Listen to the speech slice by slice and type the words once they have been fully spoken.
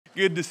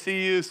Good to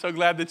see you. So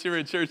glad that you're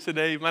in church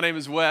today. My name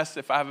is Wes.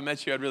 If I haven't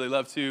met you, I'd really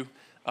love to.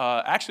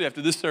 Actually,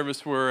 after this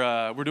service,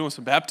 we're doing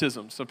some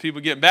baptisms. Some people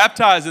get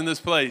baptized in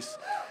this place,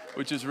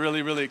 which is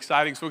really, really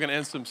exciting. So we're going to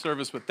end some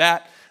service with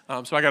that.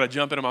 So I got to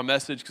jump into my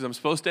message because I'm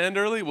supposed to end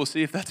early. We'll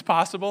see if that's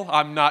possible.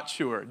 I'm not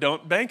sure.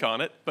 Don't bank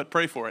on it, but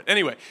pray for it.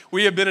 Anyway,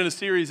 we have been in a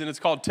series, and it's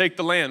called Take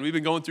the Land. We've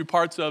been going through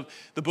parts of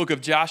the book of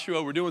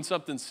Joshua. We're doing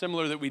something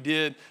similar that we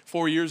did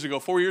 4 years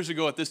ago. 4 years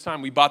ago at this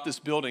time, we bought this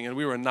building, and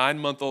we were a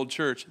 9-month-old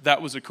church.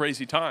 That was a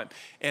crazy time.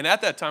 And at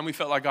that time, we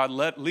felt like God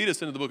lead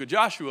us into the book of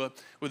Joshua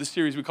with a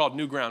series we called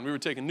New Ground. We were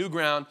taking new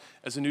ground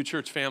as a new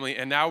church family,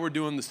 and now we're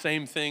doing the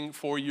same thing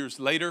 4 years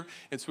later.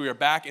 And so we are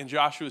back in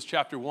Joshua's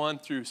chapter 1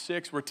 through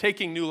 6. We're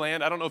taking new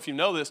land. I don't know if you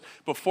know this,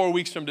 but 4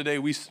 weeks from today,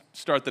 we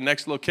start the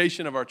next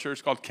location of our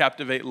church called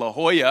Captivate La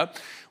Jolla,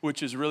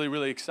 which is really,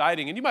 really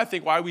exciting. And you might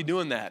think, why are we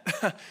doing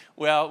that?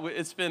 Well,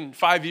 it's been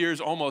 5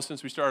 years almost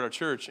since we started our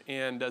church,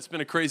 and it's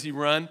been a crazy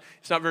run.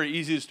 It's not very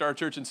easy to start a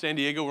church in San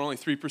Diego where only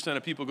 3%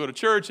 of people go to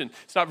church, and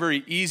it's not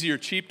very easy or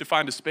cheap to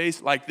find a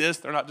space like this.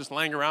 They're not just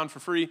laying around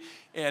for free.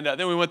 And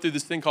then we went through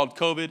this thing called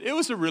COVID. It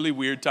was a really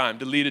weird time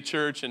to lead a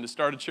church and to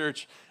start a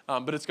church,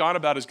 but it's gone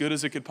about as good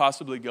as it could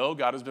possibly go.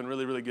 God has been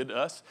really, really good to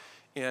us.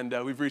 And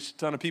we've reached a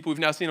ton of people. We've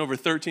now seen over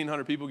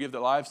 1,300 people give their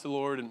lives to the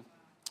Lord, and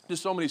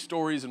just so many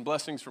stories and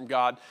blessings from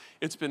God.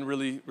 It's been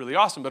really, really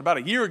awesome. But about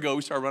a year ago,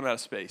 we started running out of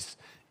space.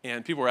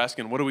 And people were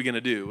asking, what are we going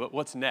to do?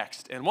 What's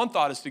next? And one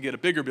thought is to get a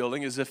bigger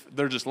building as if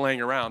they're just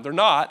laying around. They're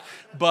not.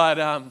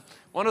 But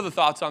one of the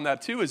thoughts on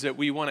that, too, is that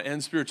we want to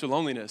end spiritual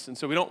loneliness. And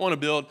so we don't want to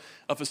build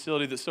a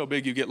facility that's so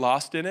big you get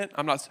lost in it.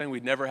 I'm not saying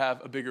we'd never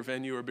have a bigger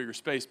venue or a bigger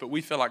space, but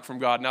we feel like from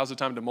God, now's the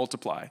time to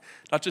multiply.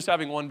 Not just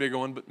having one bigger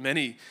one, but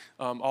many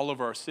all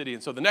over our city.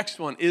 And so the next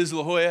one is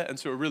La Jolla, and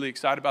so we're really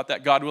excited about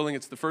that. God willing,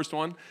 it's the first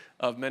one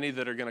of many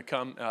that are going to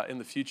come in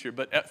the future.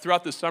 But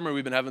throughout this summer,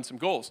 we've been having some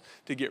goals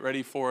to get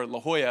ready for La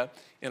Jolla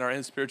in our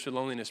End Spiritual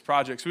Loneliness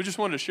project. So we just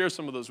wanted to share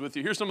some of those with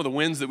you. Here's some of the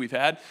wins that we've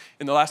had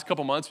in the last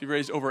couple months. We've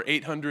raised over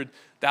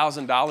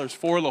 $800,000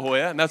 for La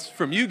Jolla, and that's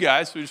from you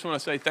guys. So we just want to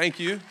say thank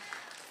you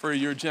for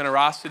your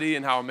generosity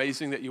and how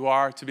amazing that you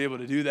are to be able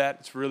to do that.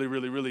 It's really,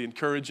 really, really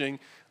encouraging.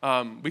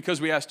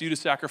 Because we asked you to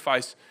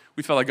sacrifice,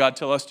 we felt like God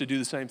tell us to do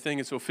the same thing.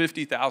 And so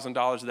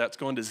 $50,000 of that's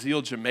going to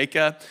Zeal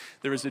Jamaica.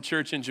 There is a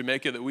church in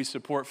Jamaica that we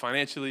support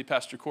financially.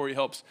 Pastor Corey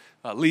helps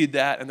lead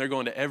that, and they're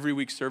going to every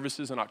week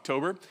services in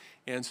October.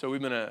 And so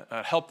we've been going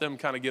to help them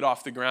kind of get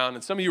off the ground.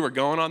 And some of you are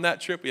going on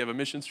that trip. We have a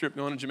mission trip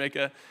going to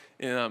Jamaica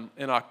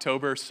in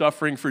October,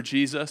 Suffering for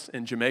Jesus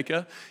in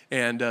Jamaica.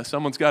 And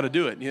someone's got to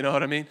do it, you know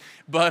what I mean?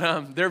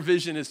 But their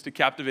vision is to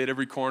captivate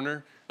every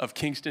corner of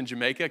Kingston,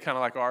 Jamaica, kind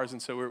of like ours,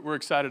 and so we're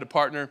excited to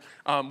partner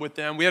with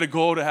them. We had a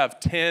goal to have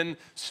 10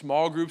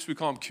 small groups, we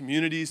call them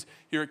communities,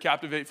 here at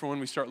Captivate for when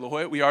we start La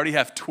Jolla. We already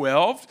have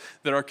 12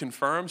 that are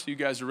confirmed, so you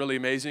guys are really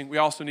amazing. We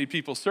also need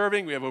people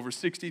serving. We have over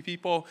 60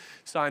 people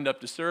signed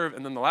up to serve,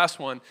 and then the last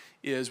one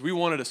is we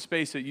wanted a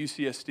space at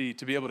UCSD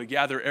to be able to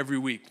gather every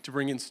week, to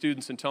bring in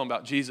students and tell them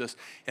about Jesus.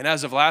 And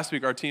as of last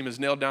week, our team has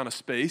nailed down a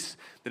space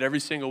that every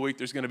single week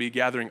there's going to be a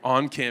gathering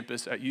on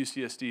campus at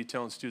UCSD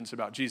telling students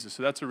about Jesus.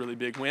 So that's a really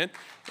big win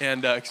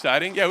and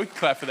exciting. Yeah, we can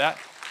clap for that.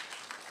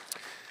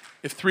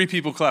 If 3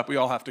 people clap, we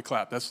all have to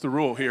clap. That's the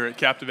rule here at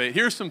Captivate.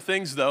 Here's some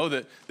things, though,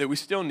 that we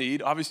still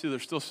need. Obviously,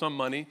 there's still some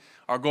money.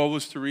 Our goal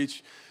was to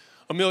reach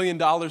 $1 million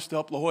to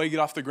help La Jolla get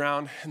off the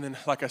ground. And then,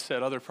 like I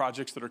said, other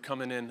projects that are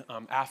coming in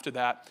after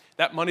that.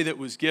 That money that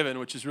was given,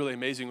 which is really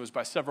amazing, was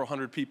by several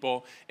hundred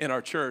people in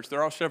our church.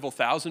 There are several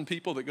thousand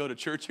people that go to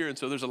church here, and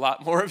so there's a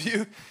lot more of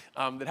you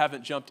that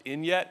haven't jumped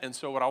in yet. And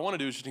so what I want to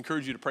do is just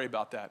encourage you to pray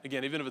about that.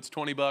 Again, even if it's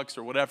 $20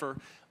 or whatever,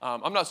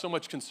 I'm not so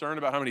much concerned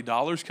about how many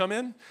dollars come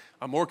in.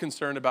 I'm more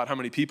concerned about how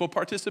many people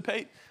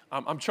participate.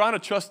 I'm trying to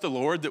trust the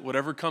Lord that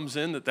whatever comes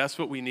in, that's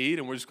what we need,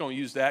 and we're just going to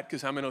use that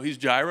because how many know He's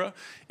Jireh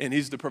and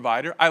He's the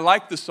provider. I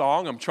like the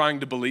song. I'm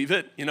trying to believe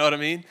it. You know what I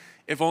mean?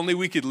 If only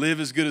we could live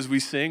as good as we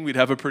sing, we'd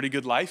have a pretty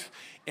good life.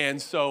 And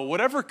so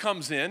whatever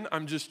comes in,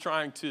 I'm just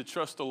trying to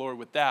trust the Lord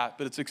with that.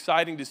 But it's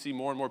exciting to see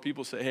more and more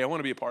people say, hey, I want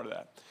to be a part of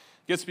that.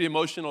 It gets to be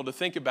emotional to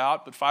think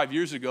about, but 5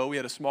 years ago, we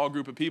had a small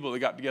group of people that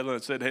got together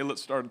and said, hey,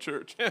 let's start a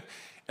church.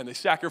 And they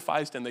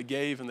sacrificed and they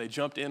gave and they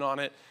jumped in on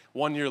it.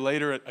 1 year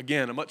later,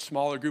 again, a much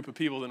smaller group of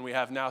people than we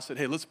have now said,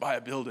 hey, let's buy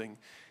a building.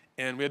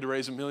 And we had to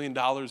raise $1 million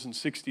in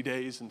 60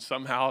 days, and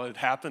somehow it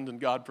happened and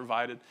God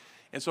provided.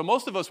 And so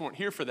most of us weren't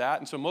here for that,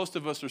 and so most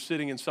of us are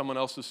sitting in someone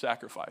else's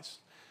sacrifice.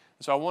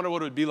 And so I wonder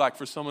what it would be like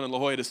for someone in La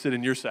Jolla to sit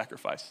in your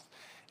sacrifice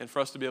and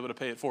for us to be able to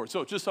pay it forward.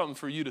 So just something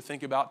for you to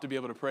think about, to be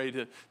able to pray,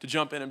 to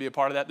jump in and be a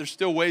part of that. There's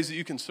still ways that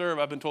you can serve.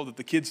 I've been told that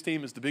the kids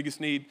team is the biggest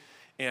need.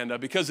 And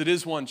because it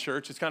is one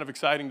church, it's kind of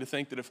exciting to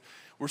think that if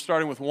we're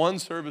starting with one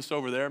service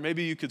over there,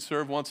 maybe you could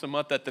serve once a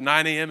month at the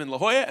 9 a.m. in La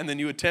Jolla, and then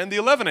you attend the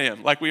 11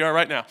 a.m. like we are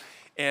right now.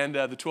 And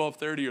the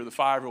 12:30 or the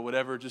 5 or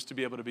whatever, just to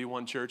be able to be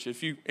one church.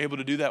 If you're able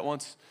to do that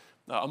once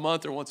a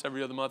month or once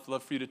every other month, I'd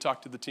love for you to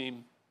talk to the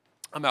team.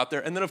 I'm out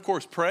there. And then, of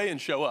course, pray and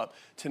show up.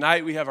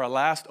 Tonight, we have our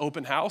last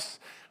open house,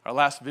 our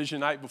last vision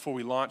night before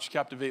we launch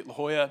Captivate La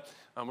Jolla.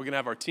 We're going to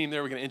have our team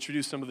there. We're going to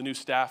introduce some of the new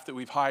staff that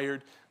we've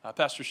hired.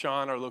 Pastor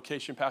Sean, our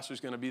location pastor, is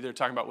going to be there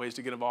talking about ways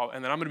to get involved.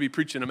 And then I'm going to be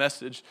preaching a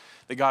message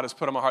that God has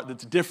put on my heart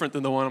that's different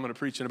than the one I'm going to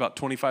preach in about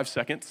 25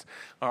 seconds.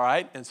 All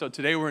right? And so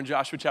today we're in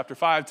Joshua chapter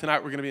 5. Tonight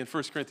we're going to be in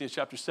 1 Corinthians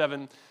chapter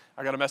 7.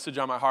 I got a message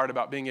on my heart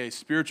about being a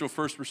spiritual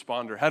first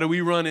responder. How do we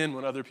run in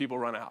when other people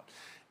run out?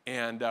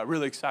 And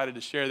really excited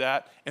to share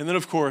that. And then,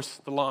 of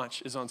course, the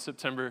launch is on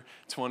September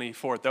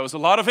 24th. That was a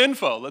lot of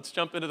info. Let's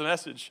jump into the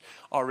message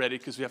already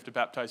because we have to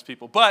baptize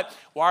people. But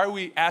why are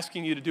we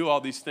asking you to do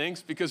all these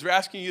things? Because we're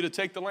asking you to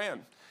take the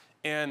land.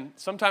 And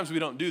sometimes we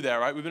don't do that,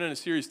 right? We've been in a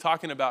series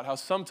talking about how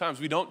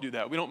sometimes we don't do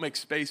that. We don't make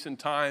space and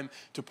time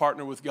to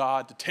partner with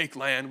God, to take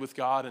land with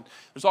God. And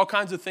there's all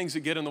kinds of things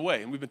that get in the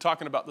way. And we've been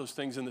talking about those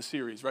things in the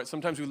series, right?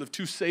 Sometimes we live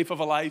too safe of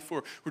a life,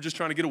 or we're just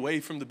trying to get away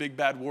from the big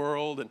bad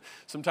world. And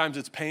sometimes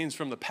it's pains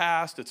from the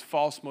past. It's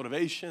false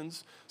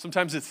motivations.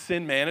 Sometimes it's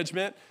sin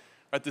management.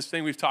 Right, this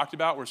thing we've talked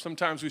about where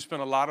sometimes we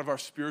spend a lot of our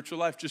spiritual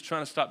life just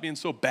trying to stop being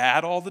so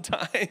bad all the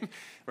time,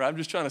 right? I'm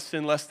just trying to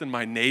sin less than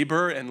my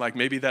neighbor, and like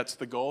maybe that's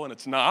the goal, and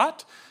it's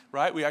not,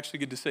 right? We actually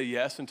get to say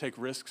yes and take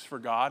risks for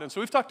God. And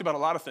so we've talked about a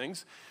lot of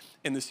things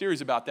in the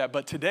series about that,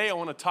 but today I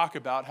want to talk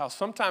about how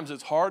sometimes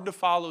it's hard to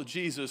follow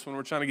Jesus when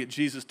we're trying to get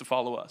Jesus to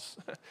follow us.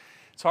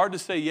 It's hard to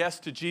say yes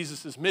to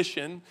Jesus'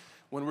 mission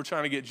when we're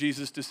trying to get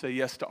Jesus to say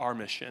yes to our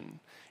mission.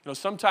 You know,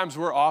 sometimes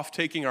we're off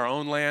taking our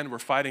own land. We're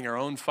fighting our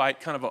own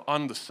fight kind of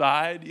on the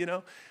side, you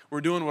know.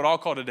 We're doing what I'll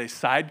call today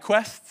side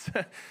quests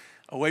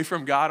away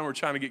from God, and we're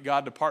trying to get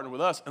God to partner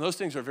with us. And those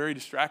things are very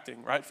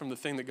distracting, right, from the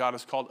thing that God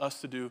has called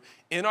us to do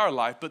in our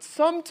life. But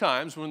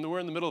sometimes when we're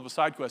in the middle of a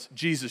side quest,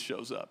 Jesus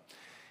shows up,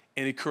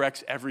 and he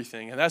corrects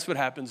everything. And that's what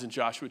happens in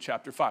Joshua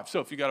chapter 5.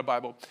 So if you got a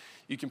Bible,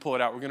 you can pull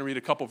it out. We're going to read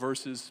a couple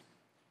verses.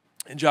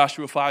 In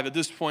Joshua 5, at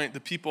this point,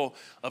 the people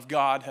of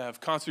God have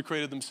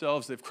consecrated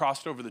themselves. They've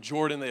crossed over the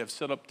Jordan. They have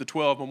set up the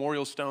 12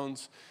 memorial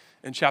stones.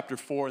 In chapter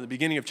 4, in the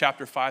beginning of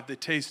chapter 5, they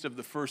taste of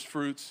the first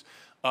fruits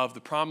of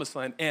the promised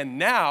land. And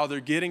now they're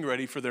getting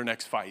ready for their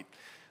next fight.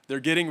 They're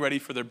getting ready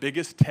for their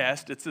biggest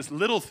test. It's this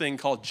little thing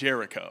called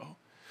Jericho.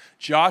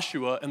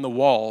 Joshua and the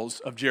walls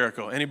of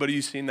Jericho. Anybody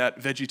you seen that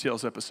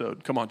VeggieTales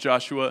episode? Come on,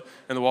 Joshua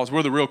and the walls. Where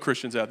are the real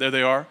Christians at? There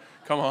they are.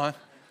 Come on.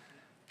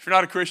 If you're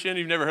not a Christian,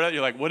 you've never heard that,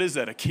 you're like, what is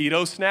that, a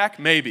keto snack?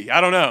 Maybe.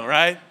 I don't know,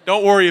 right?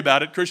 Don't worry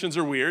about it. Christians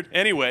are weird.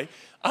 Anyway,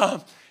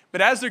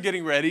 but as they're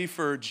getting ready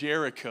for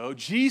Jericho,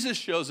 Jesus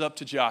shows up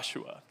to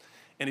Joshua,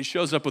 and he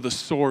shows up with a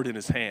sword in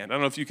his hand. I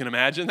don't know if you can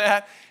imagine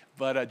that,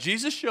 but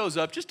Jesus shows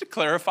up just to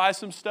clarify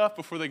some stuff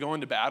before they go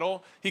into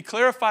battle. He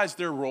clarifies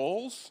their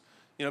roles,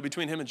 you know,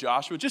 between him and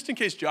Joshua, just in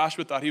case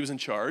Joshua thought he was in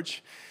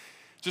charge.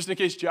 Just in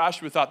case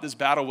Joshua thought this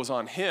battle was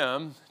on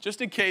him,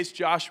 just in case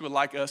Joshua,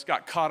 like us,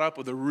 got caught up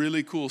with a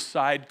really cool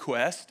side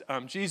quest,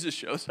 Jesus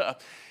shows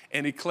up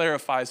and he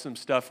clarifies some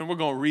stuff, and we're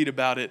going to read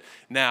about it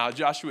now.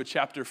 Joshua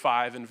chapter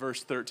 5 and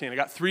verse 13. I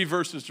got 3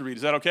 verses to read.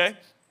 Is that okay?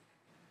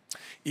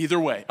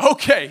 Either way.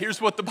 Okay, here's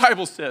what the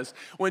Bible says.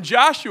 When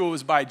Joshua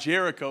was by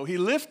Jericho, he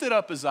lifted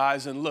up his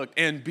eyes and looked,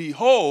 and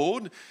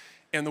behold,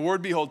 and the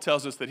word behold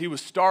tells us that he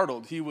was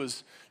startled. He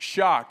was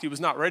shocked. He was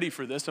not ready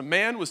for this. A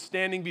man was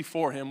standing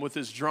before him with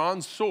his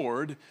drawn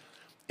sword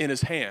in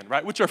his hand,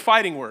 right? Which are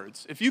fighting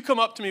words. If you come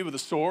up to me with a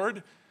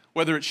sword,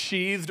 whether it's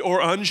sheathed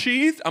or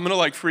unsheathed, I'm going to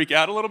like freak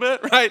out a little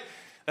bit, right?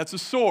 That's a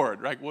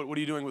sword, right? What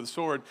are you doing with a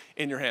sword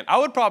in your hand? I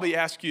would probably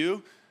ask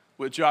you,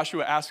 what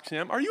Joshua asks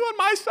him, are you on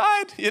my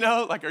side? You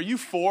know, like, are you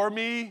for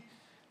me?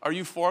 Are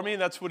you for me?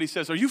 And that's what he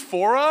says. Are you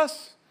for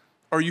us?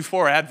 Or are you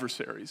for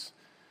adversaries?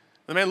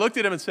 The man looked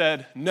at him and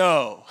said,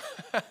 no,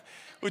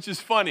 which is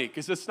funny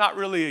because it's not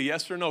really a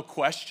yes or no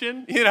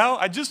question. You know,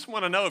 I just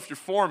want to know if you're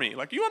for me.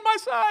 Like, you on my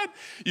side?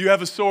 You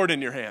have a sword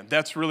in your hand.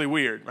 That's really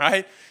weird,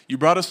 right? You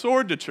brought a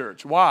sword to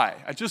church. Why?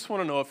 I just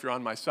want to know if you're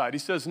on my side. He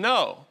says,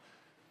 no,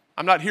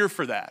 I'm not here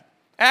for that.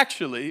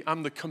 Actually,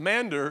 I'm the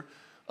commander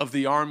of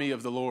the army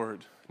of the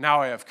Lord. Now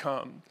I have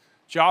come.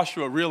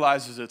 Joshua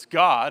realizes it's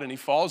God, and he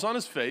falls on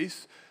his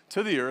face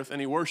to the earth,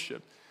 and he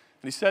worshiped.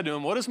 And he said to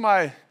him, what does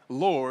my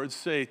Lord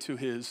say to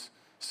his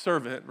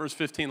servant? Verse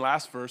 15,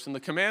 last verse. And the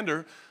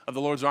commander of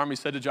the Lord's army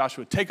said to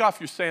Joshua, take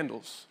off your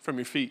sandals from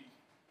your feet,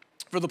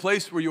 for the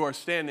place where you are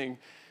standing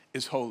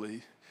is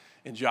holy.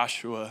 And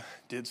Joshua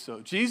did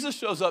so. Jesus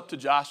shows up to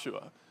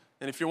Joshua.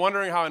 And if you're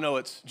wondering how I know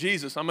it's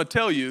Jesus, I'm going to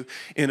tell you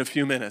in a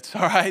few minutes,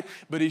 all right?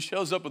 But he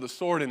shows up with a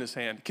sword in his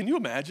hand. Can you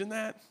imagine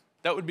that?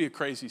 That would be a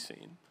crazy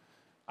scene.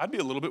 I'd be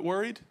a little bit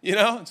worried, you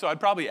know? And so I'd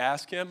probably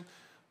ask him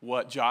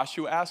what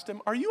Joshua asked him.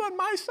 Are you on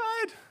my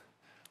side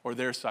or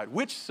their side?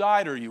 Which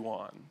side are you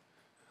on?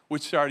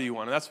 Which side are you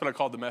on? And that's what I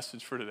called the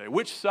message for today.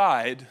 Which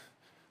side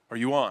are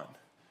you on,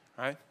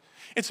 right?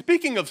 And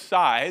speaking of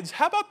sides,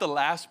 how about the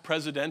last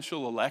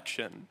presidential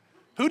election?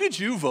 Who did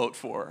you vote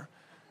for?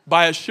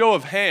 By a show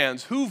of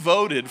hands, who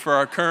voted for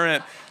our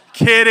current?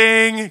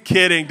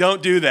 Kidding.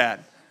 Don't do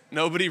that.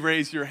 Nobody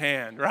raise your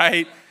hand,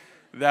 right?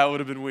 That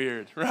would have been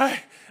weird,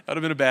 right? That would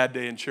have been a bad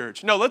day in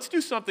church. No, let's do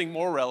something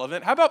more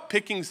relevant. How about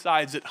picking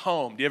sides at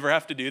home? Do you ever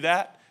have to do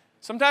that?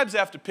 Sometimes I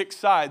have to pick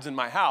sides in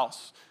my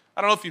house.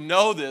 I don't know if you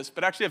know this,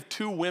 but I actually have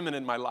 2 women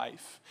in my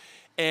life.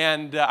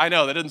 And I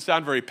know that doesn't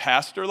sound very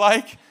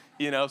pastor-like,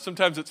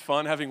 Sometimes it's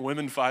fun having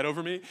women fight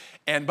over me.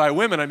 And by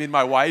women, I mean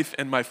my wife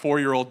and my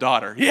 4-year-old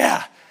daughter.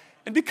 Yeah.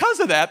 And because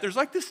of that, there's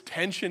like this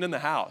tension in the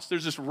house.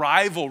 There's this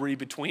rivalry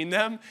between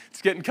them.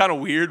 It's getting kind of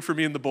weird for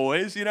me and the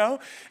boys,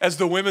 as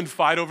the women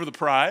fight over the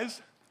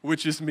prize,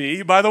 which is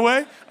me, by the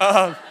way.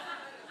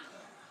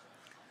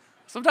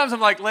 Sometimes I'm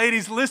like,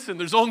 ladies, listen,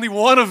 there's only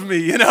one of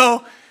me,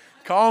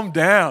 Calm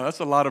down. That's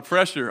a lot of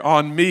pressure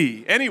on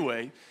me.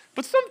 Anyway,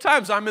 but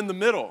sometimes I'm in the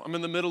middle. I'm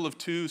in the middle of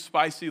 2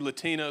 spicy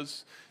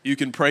Latinas. You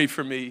can pray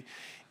for me.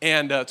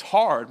 And it's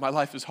hard. My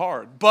life is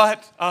hard.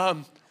 But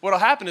what'll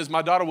happen is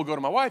my daughter will go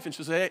to my wife and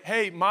she'll say,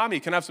 hey, mommy,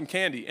 can I have some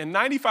candy? And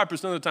 95%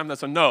 of the time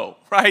that's a no,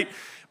 right?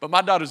 But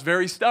my daughter's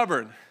very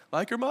stubborn,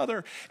 like her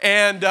mother.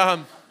 And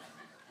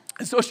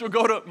so she'll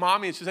go to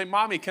mommy and she'll say,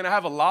 mommy, can I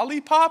have a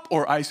lollipop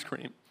or ice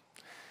cream?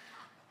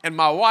 And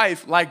my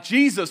wife, like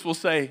Jesus, will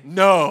say,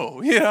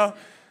 no,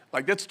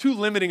 Like that's too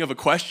limiting of a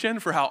question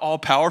for how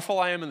all-powerful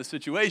I am in the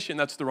situation.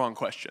 That's the wrong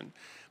question.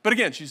 But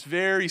again, she's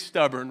very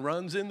stubborn,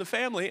 runs in the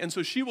family, and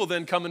so she will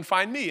then come and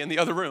find me in the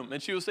other room.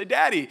 And she will say,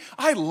 Daddy,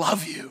 I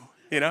love you,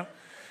 And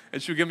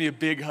she'll give me a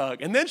big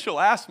hug. And then she'll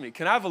ask me,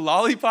 can I have a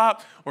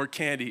lollipop or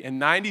candy? And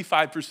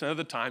 95% of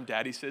the time,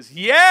 Daddy says,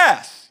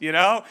 yes,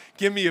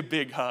 give me a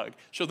big hug.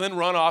 She'll then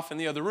run off in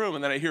the other room,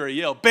 and then I hear her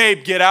yell,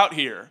 babe, get out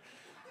here.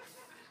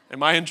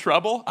 Am I in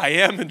trouble? I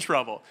am in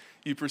trouble.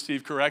 You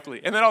perceive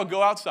correctly. And then I'll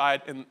go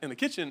outside in the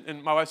kitchen,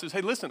 and my wife says,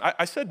 hey, listen,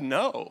 I said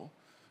no,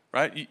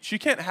 right? She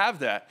can't have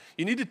that.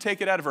 You need to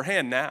take it out of her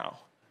hand now.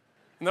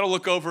 And then I'll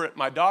look over at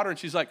my daughter, and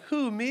she's like,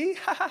 who, me?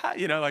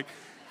 Like,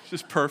 it's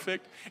just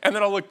perfect. And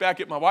then I'll look back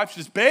at my wife,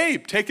 she says,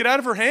 babe, take it out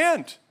of her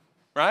hand,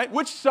 right?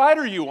 Which side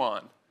are you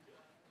on?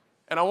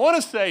 And I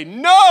want to say,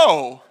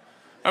 no,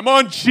 I'm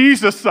on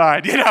Jesus'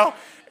 side,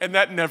 And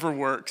that never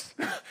works.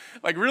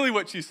 Like really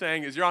what she's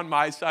saying is you're on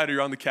my side or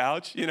you're on the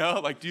couch,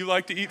 Like do you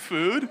like to eat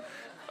food?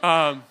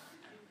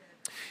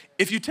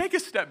 If you take a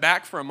step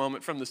back for a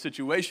moment from the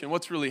situation,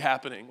 what's really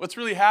happening? What's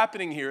really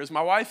happening here is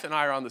my wife and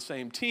I are on the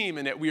same team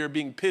and that we are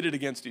being pitted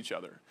against each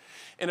other.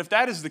 And if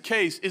that is the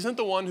case, isn't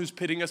the one who's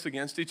pitting us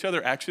against each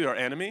other actually our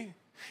enemy?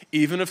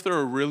 Even if they're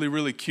a really,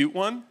 really cute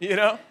one,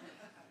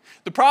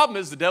 The problem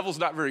is the devil's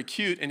not very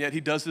cute and yet he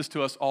does this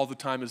to us all the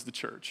time as the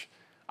church.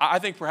 I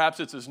think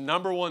perhaps it's his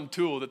number one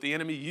tool that the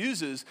enemy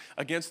uses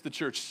against the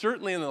church,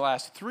 certainly in the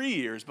last 3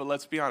 years, but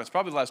let's be honest,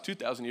 probably the last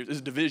 2,000 years,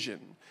 is division.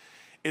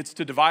 It's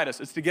to divide us.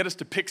 It's to get us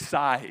to pick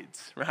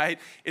sides, right?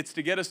 It's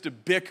to get us to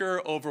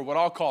bicker over what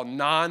I'll call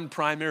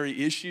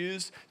non-primary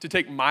issues, to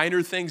take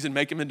minor things and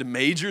make them into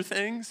major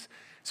things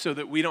so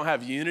that we don't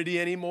have unity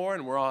anymore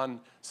and we're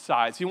on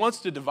sides. He wants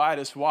to divide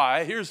us.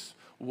 Why? Here's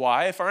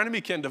why. If our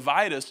enemy can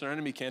divide us, our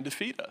enemy can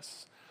defeat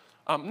us.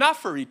 Not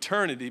for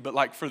eternity, but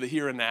like for the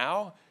here and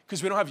now.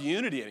 Because we don't have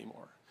unity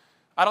anymore.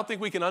 I don't think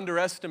we can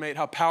underestimate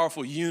how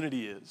powerful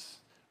unity is,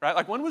 right?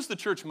 Like when was the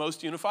church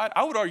most unified?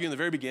 I would argue in the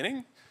very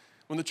beginning,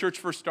 when the church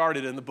first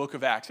started in the book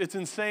of Acts. It's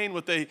insane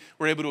what they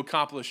were able to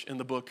accomplish in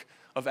the book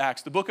of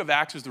Acts. The book of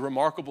Acts is the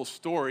remarkable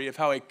story of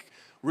how a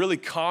really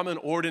common,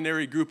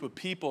 ordinary group of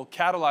people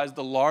catalyzed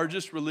the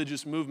largest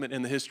religious movement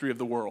in the history of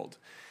the world.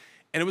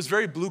 And it was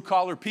very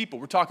blue-collar people.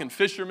 We're talking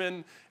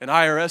fishermen, an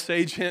IRS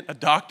agent, a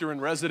doctor in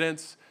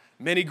residence,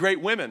 many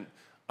great women.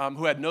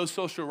 Who had no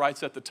social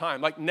rights at the time.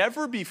 Like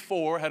never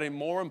before had a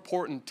more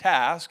important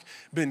task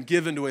been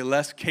given to a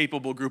less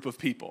capable group of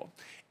people.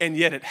 And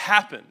yet it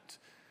happened.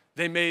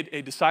 They made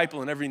a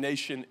disciple in every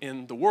nation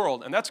in the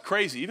world. And that's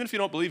crazy. Even if you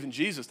don't believe in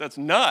Jesus, that's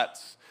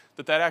nuts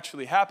that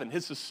actually happened.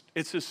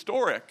 It's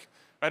historic,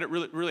 right? It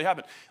really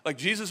happened. Like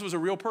Jesus was a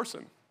real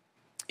person.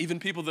 Even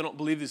people that don't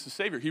believe he's the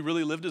Savior. He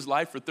really lived his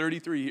life for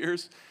 33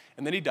 years.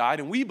 And then he died,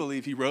 and we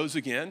believe he rose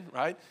again,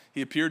 right?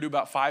 He appeared to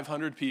about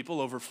 500 people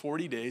over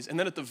 40 days. And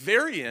then at the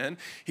very end,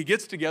 he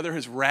gets together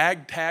his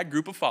ragtag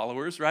group of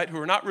followers, right, who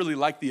are not really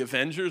like the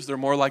Avengers. They're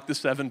more like the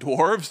 7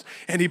 dwarves.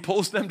 And he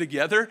pulls them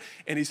together,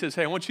 and he says,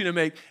 hey, I want you to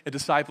make a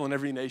disciple in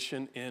every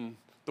nation in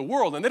the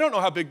world. And they don't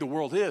know how big the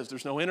world is.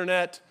 There's no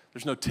internet.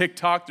 There's no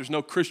TikTok. There's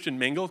no Christian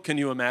Mingle. Can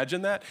you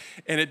imagine that?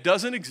 And it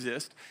doesn't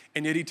exist,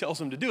 and yet he tells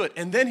them to do it.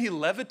 And then he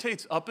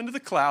levitates up into the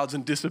clouds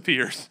and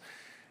disappears.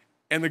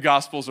 And the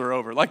Gospels are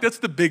over. Like, that's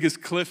the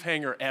biggest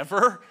cliffhanger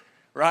ever,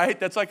 right?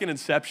 That's like an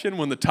Inception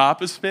when the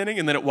top is spinning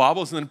and then it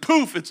wobbles and then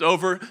poof, it's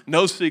over,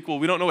 no sequel.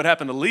 We don't know what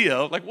happened to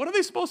Leo. Like, what are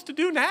they supposed to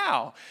do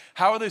now?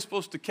 How are they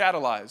supposed to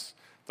catalyze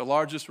the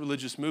largest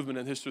religious movement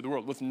in the history of the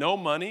world with no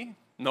money,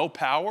 no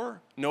power,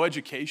 no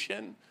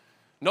education,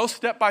 no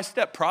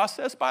step-by-step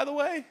process, by the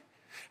way?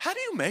 How do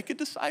you make a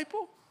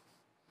disciple?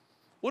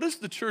 What is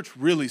the church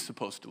really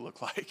supposed to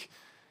look like?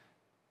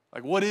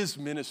 Like, what is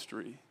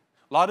ministry?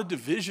 A lot of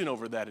division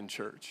over that in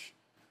church.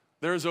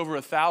 There's over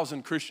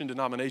 1,000 Christian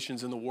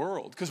denominations in the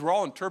world because we're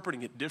all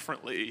interpreting it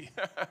differently.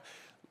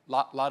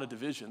 lot of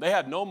division. They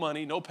had no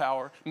money, no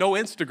power, no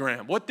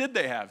Instagram. What did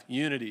they have?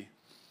 Unity.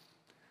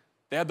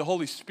 They had the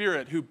Holy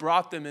Spirit who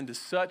brought them into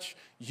such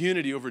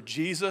unity over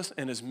Jesus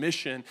and his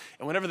mission.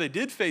 And whenever they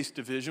did face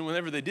division,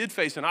 whenever they did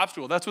face an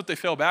obstacle, that's what they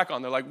fell back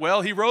on. They're like,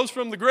 well, he rose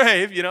from the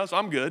grave, so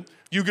I'm good.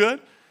 You good?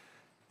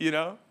 You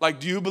know,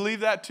 like, do you believe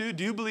that too?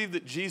 Do you believe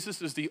that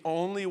Jesus is the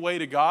only way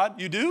to God?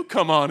 You do?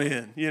 Come on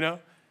in, you know.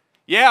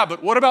 Yeah,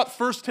 but what about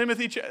 1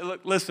 Timothy?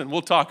 Listen,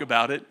 we'll talk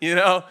about it, you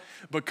know,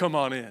 but come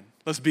on in.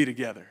 Let's be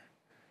together.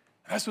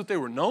 That's what they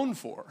were known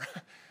for.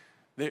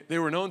 They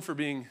were known for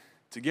being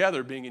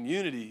together, being in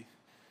unity.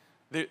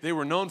 They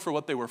were known for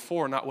what they were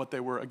for, not what they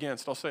were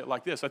against. I'll say it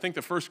like this. I think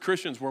the first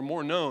Christians were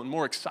more known,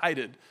 more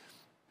excited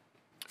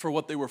for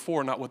what they were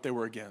for, not what they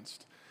were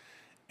against.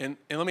 And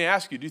let me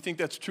ask you, do you think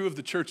that's true of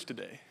the church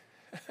today?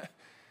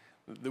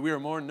 That we are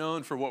more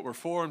known for what we're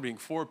for and being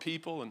for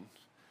people? And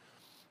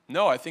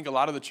no, I think a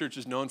lot of the church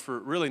is known for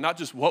really not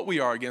just what we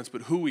are against,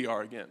 but who we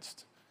are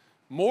against.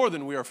 More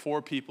than we are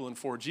for people and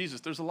for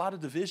Jesus. There's a lot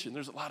of division.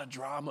 There's a lot of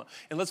drama.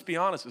 And let's be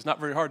honest, it's not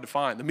very hard to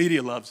find. The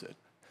media loves it.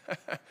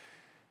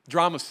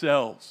 Drama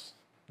sells.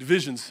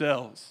 Division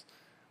sells.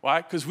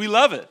 Why? Because we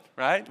love it,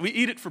 right? We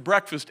eat it for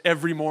breakfast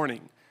every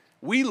morning.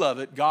 We love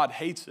it. God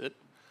hates it,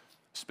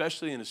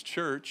 especially in his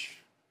church,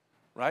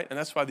 right? And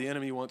that's why the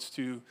enemy wants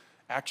to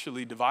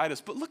actually divide us.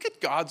 But look at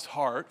God's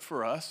heart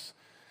for us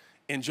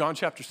in John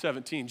chapter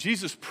 17.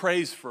 Jesus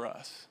prays for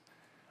us.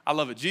 I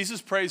love it. Jesus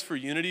prays for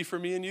unity for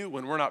me and you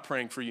when we're not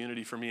praying for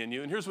unity for me and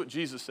you. And here's what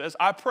Jesus says.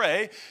 I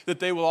pray that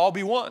they will all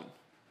be one,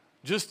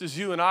 just as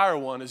you and I are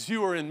one. As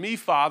you are in me,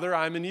 Father,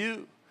 I'm in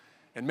you.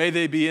 And may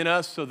they be in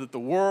us so that the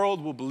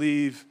world will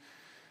believe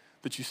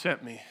that you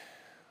sent me.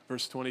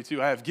 Verse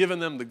 22, I have given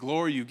them the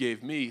glory you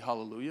gave me,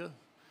 hallelujah,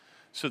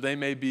 so they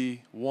may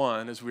be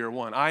one as we are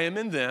one. I am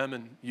in them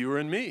and you are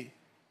in me.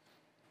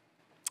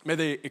 May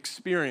they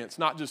experience,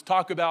 not just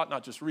talk about,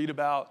 not just read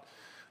about,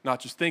 not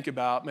just think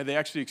about, may they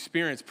actually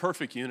experience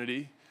perfect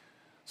unity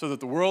so that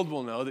the world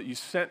will know that you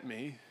sent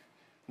me,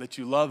 that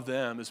you love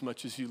them as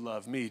much as you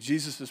love me.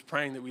 Jesus is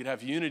praying that we'd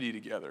have unity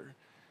together,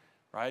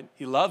 right?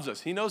 He loves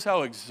us. He knows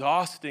how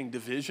exhausting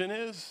division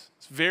is.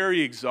 It's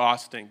very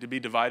exhausting to be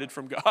divided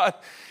from God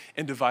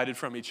and divided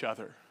from each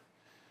other.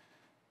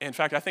 In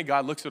fact, I think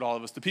God looks at all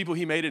of us, the people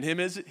he made in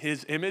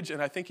his image,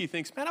 and I think he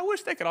thinks, man, I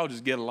wish they could all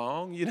just get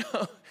along, you know?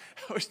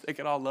 I wish they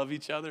could all love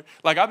each other.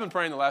 Like I've been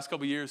praying the last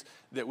couple of years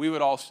that we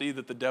would all see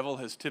that the devil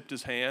has tipped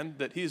his hand,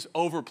 that he's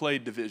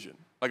overplayed division,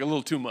 like a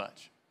little too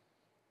much.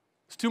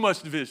 It's too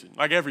much division,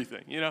 like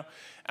everything, you know?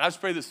 And I just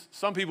pray that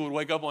some people would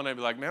wake up one day and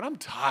be like, man, I'm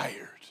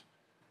tired.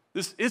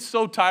 It's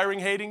so tiring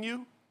hating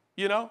you,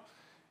 you know?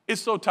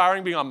 It's so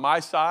tiring being on my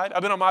side.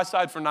 I've been on my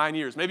side for 9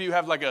 years. Maybe you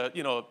have like a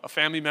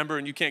family member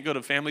and you can't go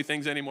to family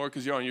things anymore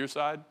because you're on your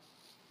side.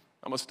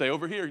 I'm going to stay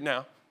over here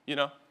now, you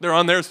know. They're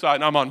on their side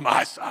and I'm on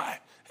my side.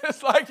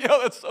 It's like,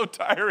 that's so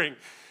tiring.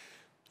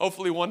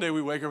 Hopefully one day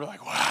we wake up and we're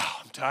like, wow,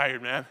 I'm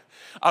tired, man.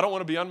 I don't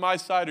want to be on my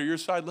side or your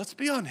side. Let's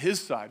be on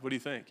his side. What do you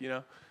think, you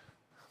know?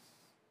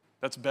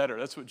 That's better.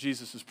 That's what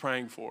Jesus is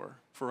praying for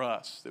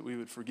us, that we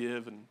would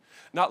forgive and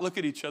not look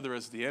at each other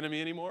as the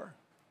enemy anymore,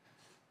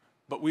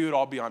 but we would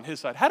all be on his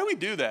side. How do we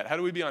do that? How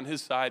do we be on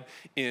his side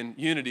in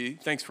unity?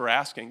 Thanks for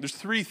asking. There's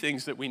 3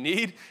 things that we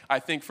need, I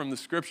think, from the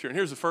scripture. And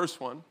here's the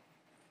first one.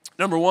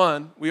 Number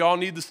 1, we all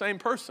need the same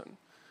person.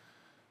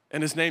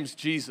 And his name's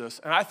Jesus.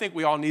 And I think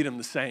we all need him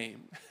the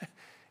same.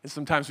 And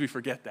sometimes we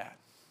forget that.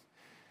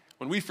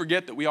 When we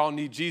forget that we all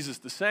need Jesus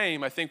the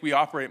same, I think we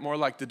operate more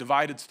like the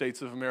divided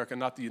states of America,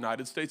 not the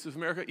United States of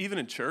America, even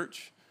in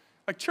church.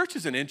 Like church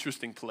is an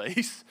interesting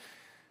place.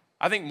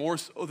 I think more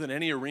so than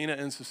any arena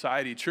in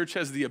society, church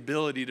has the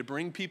ability to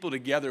bring people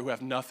together who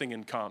have nothing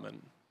in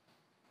common.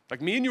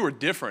 Like me and you are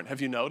different,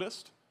 have you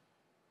noticed?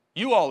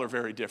 You all are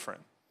very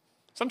different.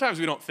 Sometimes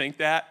we don't think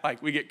that,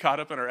 like we get caught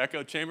up in our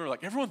echo chamber,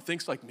 like everyone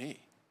thinks like me,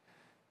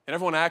 and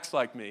everyone acts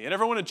like me, and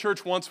everyone in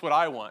church wants what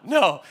I want.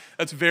 No,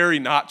 that's very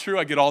not true.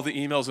 I get all the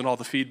emails and all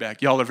the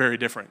feedback. Y'all are very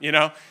different, you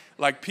know?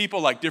 Like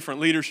people like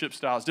different leadership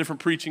styles, different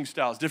preaching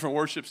styles, different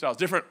worship styles,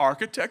 different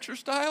architecture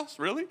styles,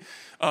 really?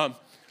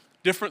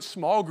 Different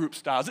small group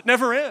styles. It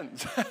never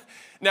ends.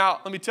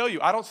 Now, let me tell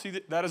you, I don't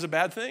see that as a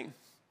bad thing.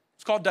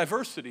 It's called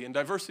diversity, and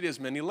diversity has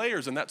many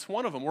layers, and that's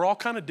one of them. We're all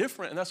kind of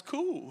different, and that's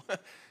cool.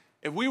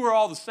 If we were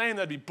all the same,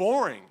 that'd be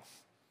boring.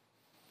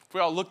 If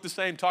we all looked the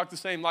same, talked the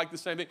same, liked the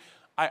same thing,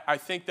 I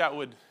think that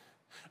would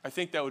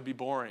be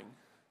boring.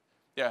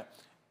 Yeah,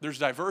 there's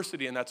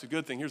diversity, and that's a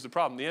good thing. Here's the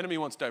problem. The enemy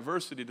wants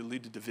diversity to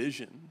lead to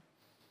division,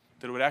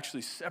 that it would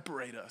actually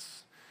separate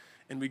us,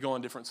 and we go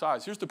on different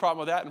sides. Here's the problem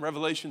with that. In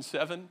Revelation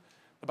 7,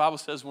 the Bible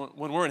says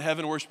when we're in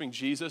heaven worshiping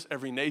Jesus,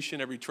 every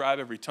nation, every tribe,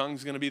 every tongue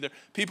is going to be there.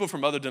 People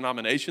from other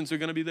denominations are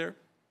going to be there.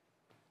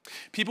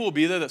 People will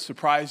be there that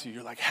surprise you.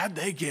 You're like, how'd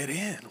they get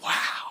in?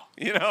 Wow.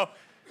 You know?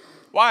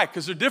 Why?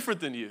 Because they're different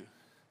than you.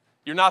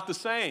 You're not the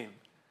same.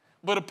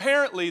 But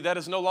apparently that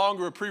is no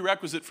longer a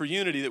prerequisite for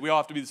unity, that we all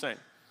have to be the same.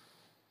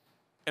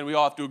 And we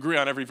all have to agree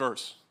on every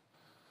verse.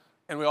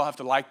 And we all have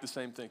to like the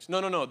same things.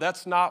 No.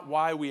 That's not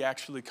why we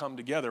actually come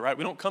together, right?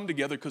 We don't come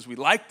together because we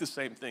like the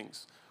same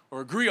things or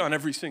agree on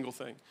every single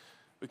thing.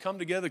 We come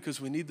together because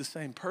we need the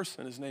same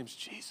person. His name's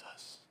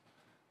Jesus.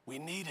 We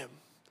need him.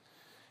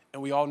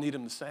 And we all need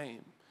him the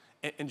same.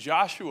 And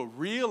Joshua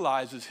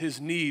realizes his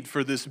need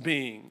for this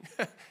being.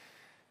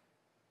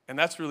 And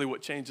that's really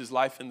what changed his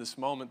life in this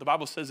moment. The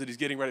Bible says that he's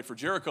getting ready for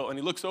Jericho, and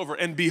he looks over,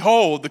 and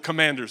behold, the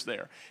commander's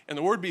there. And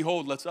the word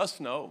behold lets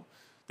us know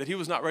that he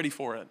was not ready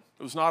for it.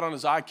 It was not on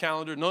his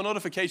iCalendar, no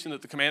notification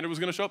that the commander was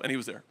going to show up, and he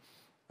was there.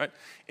 Right?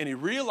 And he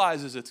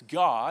realizes it's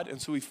God,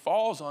 and so he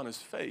falls on his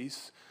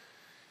face,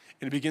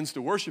 and he begins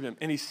to worship him.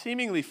 And he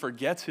seemingly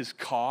forgets his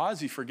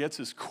cause. He forgets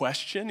his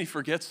question. He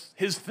forgets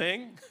his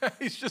thing.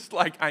 He's just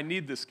like, I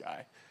need this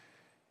guy.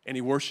 And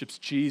he worships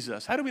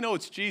Jesus. How do we know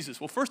it's Jesus?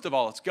 Well, first of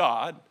all, it's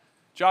God.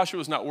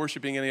 Joshua's not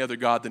worshiping any other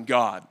God than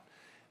God.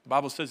 The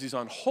Bible says he's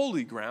on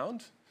holy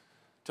ground.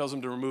 Tells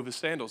him to remove his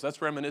sandals.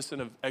 That's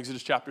reminiscent of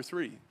Exodus chapter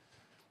 3.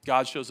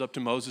 God shows up to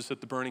Moses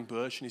at the burning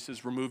bush, and he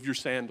says, remove your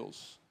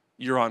sandals.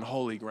 You're on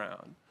holy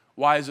ground.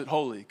 Why is it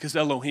holy? Because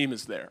Elohim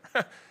is there.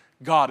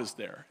 God is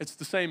there. It's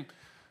the same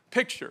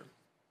picture.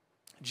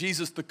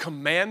 Jesus, the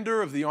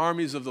commander of the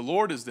armies of the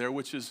Lord, is there,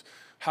 which is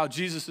how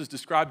Jesus is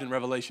described in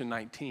Revelation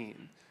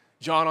 19.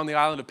 John on the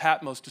island of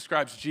Patmos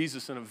describes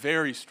Jesus in a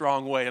very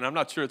strong way, and I'm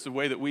not sure it's the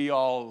way that we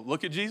all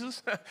look at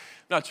Jesus.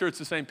 Not sure it's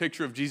the same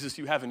picture of Jesus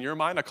you have in your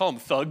mind. I call him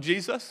Thug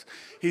Jesus.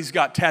 He's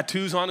got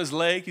tattoos on his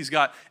leg. He's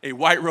got a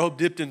white robe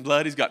dipped in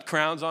blood. He's got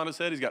crowns on his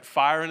head. He's got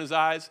fire in his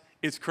eyes.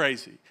 It's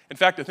crazy. In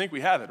fact, I think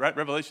we have it, right?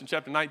 Revelation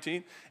chapter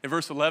 19 and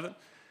verse 11.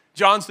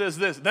 John says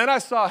this, then I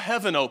saw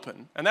heaven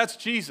open, and that's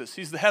Jesus.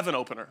 He's the heaven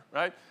opener,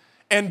 right?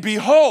 And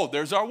behold,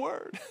 there's our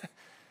word.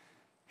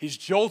 He's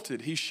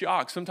jolted. He's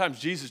shocked. Sometimes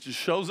Jesus just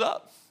shows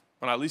up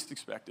when I least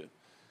expect it.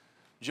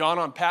 John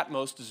on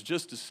Patmos is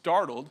just as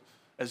startled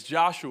as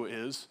Joshua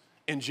is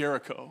in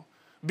Jericho.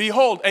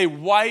 Behold, a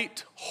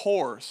white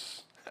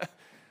horse. I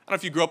don't know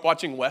if you grew up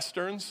watching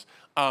Westerns,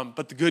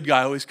 but the good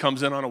guy always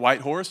comes in on a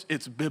white horse.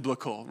 It's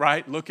biblical,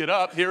 right? Look it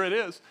up. Here it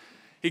is.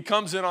 He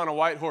comes in on a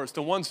white horse.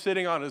 The one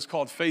sitting on it is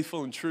called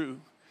Faithful and True.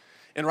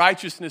 In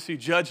righteousness, he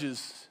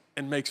judges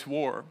and makes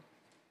war.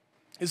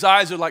 His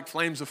eyes are like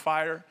flames of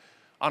fire.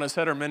 On his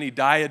head are many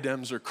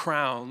diadems or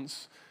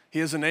crowns. He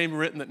has a name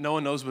written that no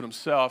one knows but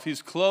himself.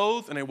 He's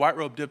clothed in a white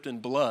robe dipped in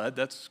blood.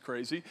 That's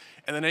crazy.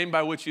 And the name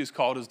by which he is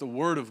called is the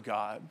Word of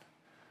God.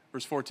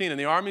 Verse 14, and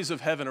the armies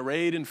of heaven,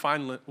 arrayed in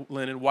fine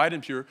linen, white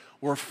and pure,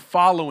 were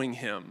following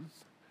him,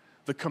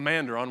 the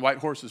commander on white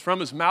horses. From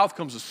his mouth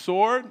comes a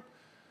sword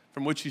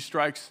from which he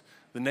strikes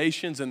the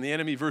nations and the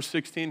enemy. Verse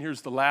 16,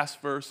 here's the last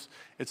verse.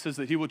 It says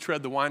that he will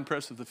tread the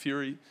winepress of the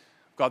fury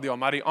God the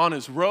Almighty. On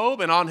his robe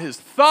and on his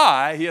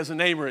thigh, he has a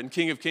name written,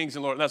 King of Kings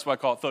and Lord. And that's why I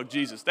call it Thug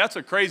Jesus. That's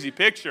a crazy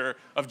picture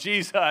of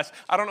Jesus.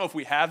 I don't know if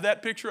we have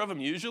that picture of him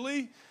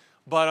usually,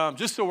 but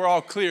just so we're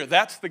all clear,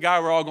 that's the guy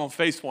we're all going to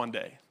face one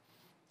day.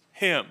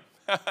 Him.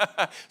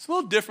 It's a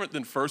little different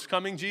than first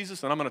coming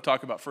Jesus, and I'm going to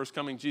talk about first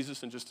coming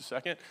Jesus in just a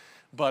second,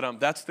 but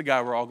that's the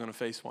guy we're all going to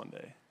face one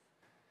day.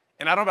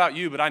 And I don't know about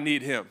you, but I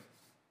need him.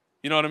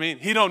 You know what I mean?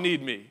 He don't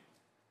need me.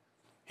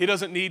 He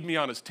doesn't need me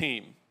on his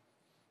team.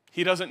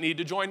 He doesn't need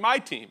to join my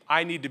team.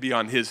 I need to be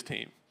on his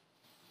team.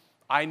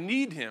 I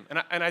need him.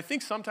 And I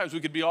think sometimes we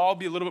could all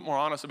be a little bit more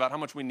honest about how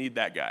much we need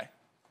that guy.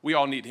 We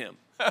all need him.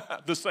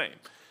 The same.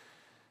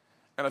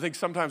 And I think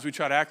sometimes we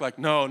try to act like,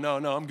 no,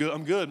 I'm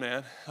good,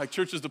 man. Like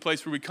church is the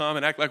place where we come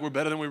and act like we're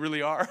better than we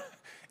really are.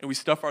 And we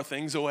stuff our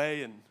things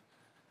away. And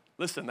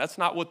listen, that's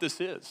not what this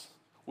is.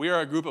 We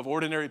are a group of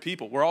ordinary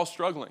people. We're all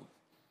struggling.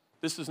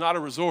 This is not a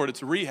resort,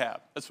 it's a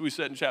rehab. That's what we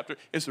said in chapter.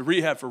 It's a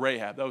rehab for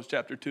Rahab. That was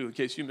chapter 2. In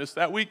case you missed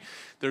that week,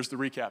 there's the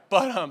recap.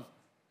 But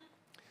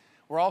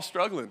we're all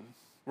struggling.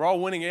 We're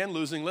all winning and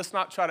losing. Let's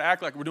not try to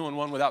act like we're doing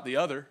one without the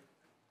other.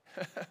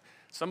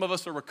 Some of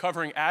us are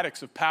recovering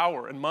addicts of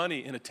power and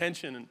money and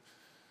attention. And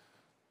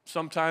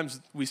sometimes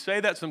we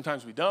say that,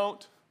 sometimes we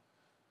don't.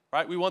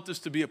 Right? We want this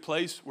to be a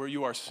place where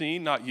you are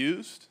seen, not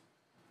used.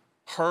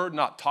 Heard,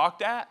 not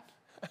talked at.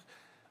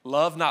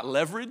 Love, not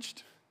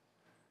leveraged.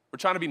 We're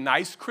trying to be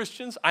nice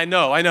Christians. I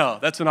know.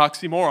 That's an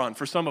oxymoron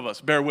for some of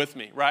us. Bear with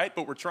me, right?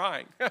 But we're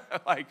trying.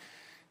 Like,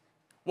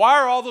 why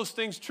are all those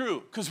things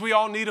true? Because we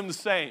all need them the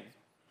same.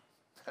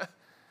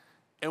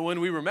 And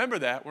when we remember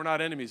that, we're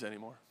not enemies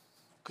anymore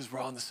because we're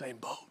all in the same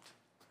boat.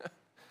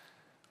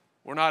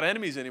 We're not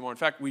enemies anymore. In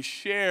fact, we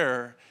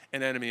share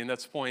an enemy, and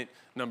that's point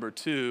number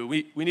 2.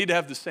 We need to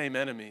have the same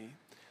enemy.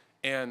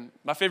 And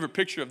my favorite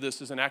picture of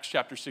this is in Acts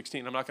chapter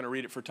 16. I'm not going to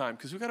read it for time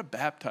because we've got to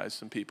baptize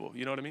some people.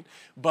 You know what I mean?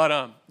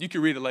 But you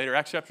can read it later.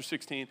 Acts chapter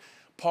 16.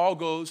 Paul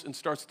goes and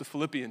starts the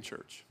Philippian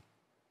church,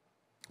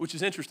 which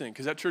is interesting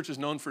because that church is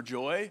known for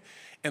joy,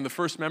 and the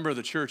first member of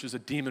the church is a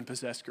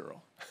demon-possessed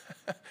girl.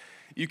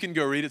 You can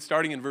go read it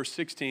starting in verse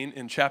 16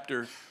 in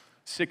chapter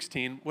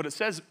 16. What it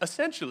says,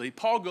 essentially,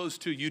 Paul goes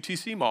to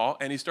UTC Mall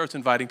and he starts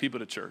inviting people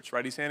to church,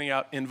 right? He's handing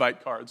out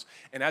invite cards.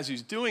 And as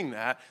he's doing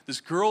that,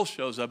 this girl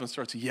shows up and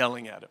starts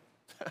yelling at him.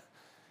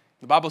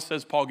 The Bible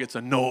says Paul gets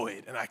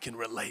annoyed, and I can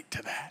relate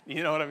to that.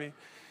 You know what I mean?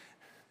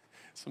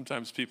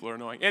 Sometimes people are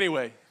annoying.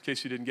 Anyway, in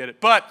case you didn't get it.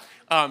 But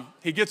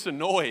he gets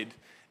annoyed,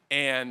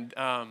 and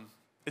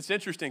it's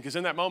interesting because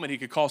in that moment he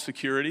could call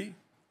security,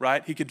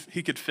 right? He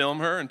could film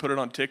her and put it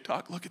on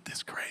TikTok. Look at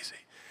this crazy.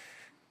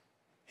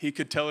 He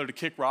could tell her to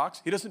kick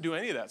rocks. He doesn't do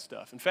any of that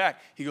stuff. In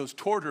fact, he goes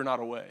toward her,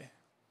 not away.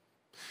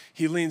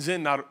 He leans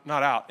in, not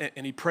out,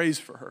 and he prays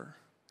for her.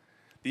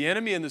 The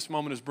enemy in this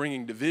moment is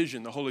bringing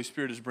division. The Holy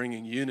Spirit is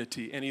bringing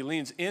unity. And he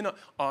leans in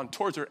on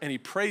towards her, and he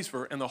prays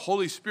for her, and the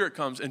Holy Spirit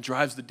comes and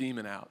drives the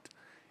demon out.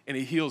 And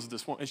he heals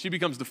this woman. And she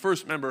becomes the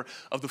first member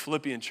of the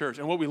Philippian church.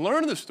 And what we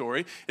learn in the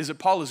story is that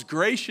Paul is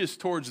gracious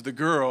towards the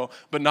girl,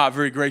 but not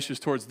very gracious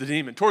towards the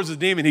demon. Towards the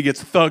demon, he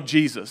gets thug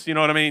Jesus. You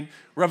know what I mean?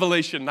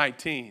 Revelation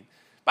 19.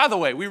 By the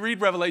way, we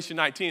read Revelation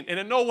 19, and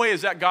in no way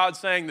is that God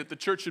saying that the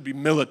church should be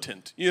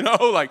militant. You know,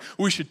 like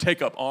we should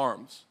take up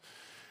arms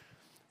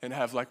and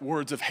have like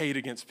words of hate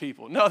against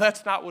people. No,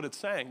 that's not what it's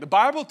saying. The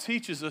Bible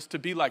teaches us to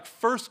be like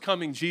first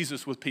coming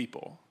Jesus with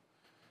people.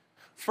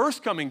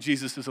 First coming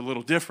Jesus is a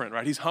little different,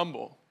 right? He's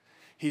humble.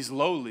 He's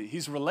lowly.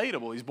 He's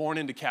relatable. He's born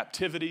into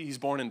captivity. He's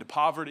born into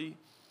poverty.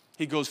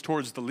 He goes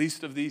towards the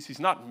least of these. He's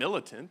not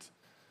militant.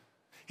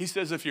 He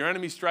says, if your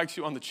enemy strikes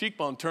you on the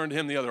cheekbone, turn to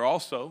him the other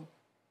also.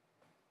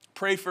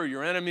 Pray for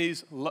your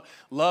enemies.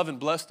 Love and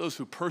bless those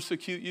who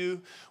persecute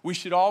you. We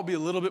should all be a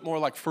little bit more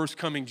like first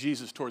coming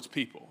Jesus towards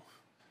people.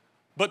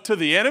 But to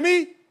the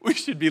enemy, we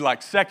should be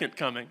like second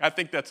coming. I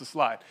think that's a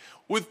slide.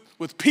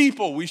 With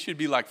people, we should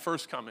be like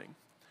first coming.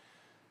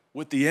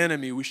 With the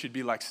enemy, we should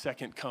be like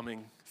second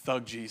coming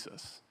thug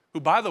Jesus, who,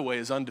 by the way,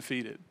 is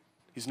undefeated.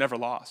 He's never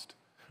lost.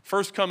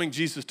 First coming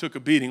Jesus took a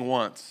beating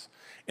once,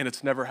 and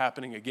it's never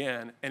happening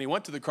again. And he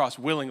went to the cross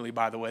willingly,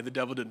 by the way. The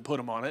devil didn't put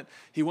him on it.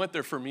 He went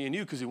there for me and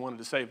you because he wanted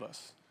to save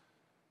us.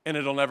 And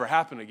it'll never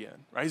happen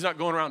again, right? He's not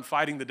going around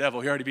fighting the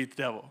devil. He already beat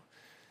the devil.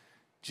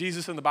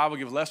 Jesus in the Bible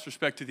gives less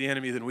respect to the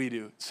enemy than we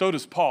do. So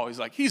does Paul. He's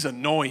like, he's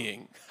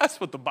annoying.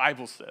 That's what the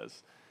Bible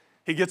says.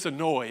 He gets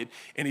annoyed,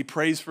 and he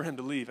prays for him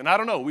to leave. And I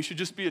don't know, we should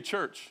just be a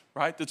church,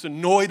 right, that's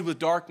annoyed with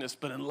darkness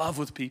but in love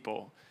with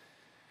people.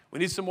 We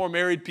need some more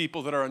married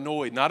people that are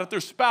annoyed, not at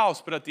their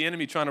spouse, but at the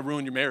enemy trying to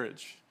ruin your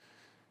marriage.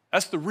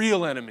 That's the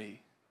real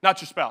enemy,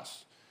 not your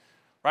spouse,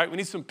 right? We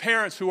need some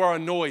parents who are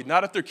annoyed,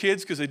 not at their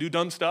kids because they do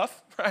dumb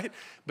stuff, right,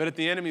 but at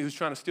the enemy who's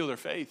trying to steal their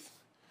faith.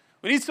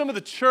 We need some of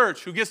the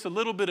church who gets a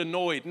little bit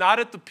annoyed, not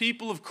at the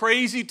people of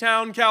Crazy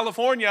Town,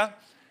 California,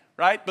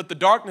 right, but the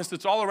darkness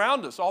that's all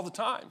around us all the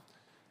time.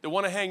 They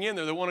want to hang in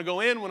there. They want to go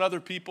in when other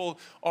people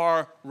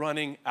are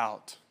running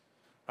out.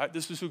 Right?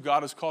 This is who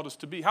God has called us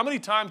to be. How many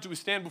times do we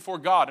stand before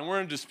God and we're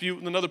in a dispute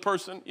with another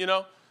person, you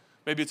know?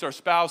 Maybe it's our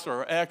spouse or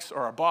our ex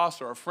or our boss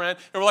or our friend.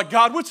 And we're like,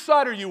 God, which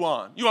side are you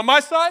on? You on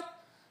my side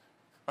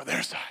or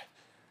their side?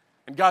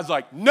 And God's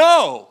like,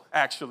 no,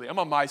 actually, I'm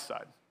on my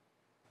side.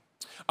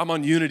 I'm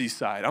on unity's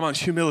side. I'm on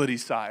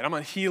humility's side. I'm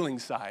on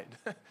healing's side.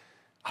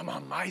 I'm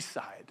on my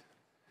side.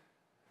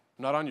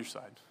 I'm not on your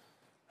side.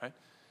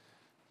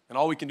 And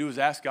all we can do is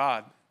ask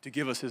God to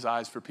give us his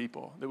eyes for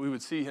people, that we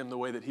would see him the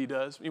way that he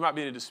does. You might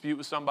be in a dispute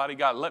with somebody.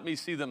 God, let me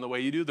see them the way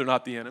you do. They're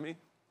not the enemy.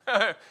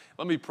 Let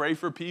me pray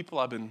for people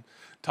I've been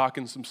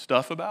talking some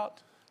stuff about.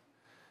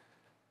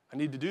 I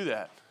need to do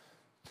that.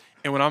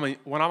 And when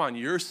I'm on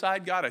your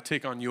side, God, I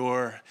take on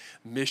your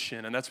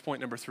mission. And that's point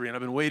number 3. And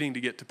I've been waiting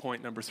to get to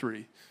point number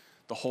 3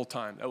 the whole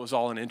time. That was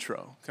all an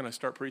intro. Can I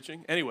start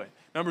preaching? Anyway,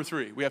 number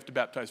 3, we have to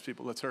baptize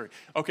people. Let's hurry.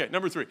 Okay,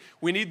 number 3,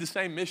 we need the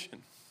same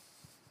mission.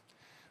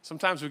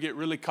 Sometimes we get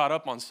really caught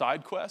up on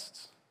side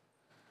quests.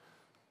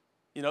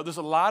 You know, there's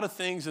a lot of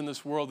things in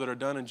this world that are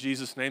done in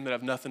Jesus' name that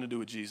have nothing to do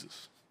with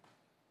Jesus.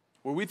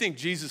 Where we think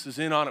Jesus is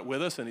in on it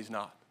with us, and he's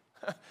not.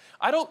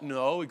 I don't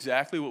know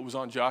exactly what was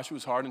on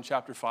Joshua's heart in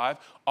chapter 5.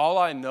 All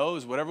I know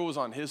is whatever was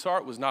on his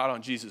heart was not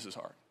on Jesus'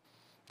 heart.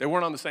 They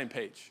weren't on the same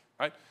page,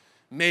 right?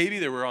 Maybe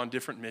they were on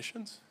different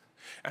missions.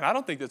 And I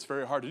don't think that's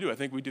very hard to do. I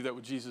think we do that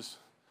with Jesus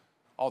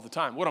all the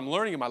time. What I'm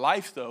learning in my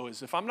life, though,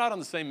 is if I'm not on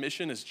the same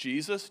mission as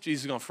Jesus,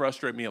 Jesus is going to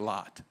frustrate me a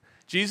lot.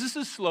 Jesus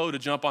is slow to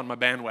jump on my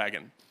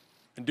bandwagon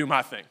and do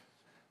my thing.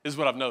 This is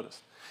what I've noticed.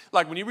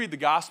 Like when you read the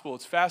gospel,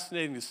 it's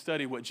fascinating to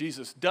study what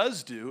Jesus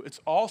does do. It's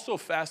also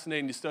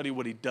fascinating to study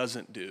what he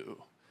doesn't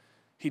do.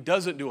 He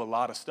doesn't do a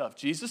lot of stuff.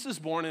 Jesus is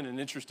born in an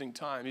interesting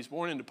time. He's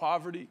born into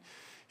poverty.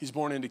 He's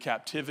born into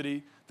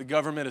captivity. The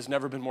government has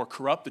never been more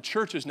corrupt. The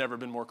church has never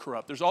been more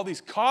corrupt. There's all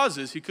these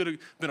causes he could have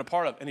been a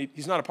part of, and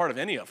he's not a part of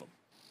any of them.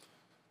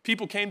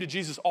 People came to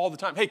Jesus all the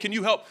time. Hey, can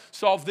you help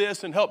solve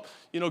this and help,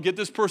 get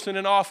this person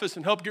in office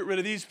and help get rid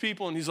of these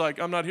people? And he's like,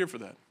 I'm not here for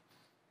that.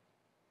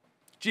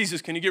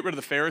 Jesus, can you get rid of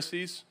the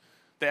Pharisees?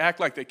 They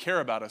act like they care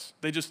about us.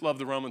 They just love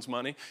the Romans'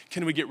 money.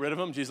 Can we get rid of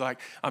them? Jesus is like,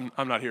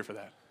 I'm not here for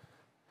that.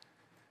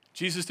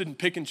 Jesus didn't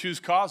pick and choose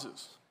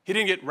causes. He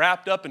didn't get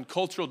wrapped up in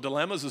cultural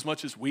dilemmas as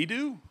much as we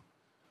do.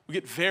 We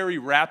get very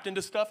wrapped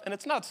into stuff. And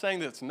it's not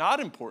saying that it's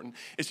not important.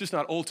 It's just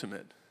not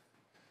ultimate.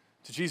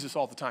 To Jesus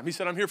all the time. He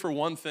said, I'm here for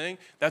one thing.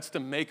 That's to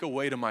make a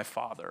way to my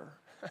Father.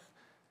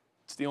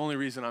 It's the only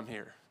reason I'm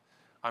here.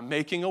 I'm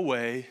making a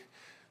way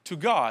to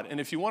God. And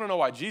if you want to know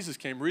why Jesus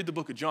came, read the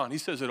book of John. He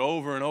says it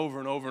over and over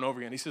and over and over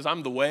again. He says,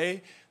 I'm the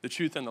way, the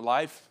truth, and the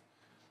life.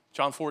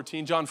 John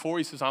 14. John 4,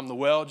 he says, I'm the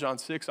well. John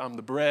 6, I'm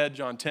the bread.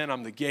 John 10,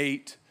 I'm the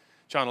gate.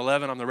 John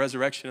 11, I'm the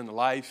resurrection and the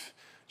life.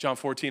 John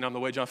 14, I'm the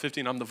way. John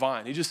 15, I'm the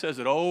vine. He just says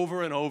it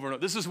over and over and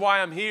over. This is why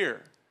I'm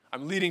here.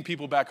 I'm leading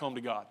people back home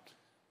to God.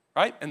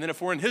 right? And then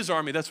if we're in his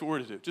army, that's what we're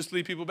to do, just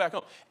lead people back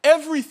home.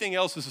 Everything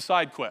else is a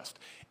side quest,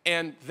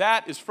 and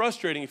that is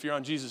frustrating if you're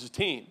on Jesus'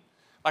 team.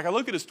 Like I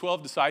look at his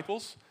 12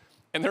 disciples,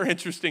 and they're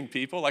interesting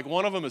people. Like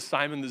one of them is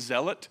Simon the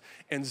Zealot,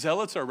 and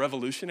zealots are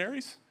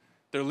revolutionaries.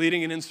 They're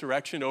leading an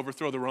insurrection to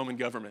overthrow the Roman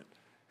government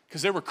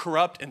because they were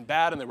corrupt and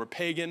bad and they were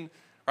pagan,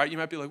 right? You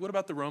might be like, what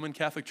about the Roman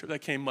Catholic Church? That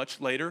came much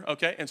later,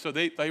 okay? And so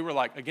they were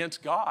like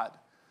against God.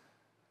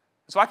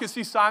 So I could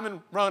see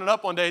Simon running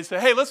up one day and say,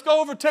 hey, let's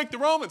go overtake the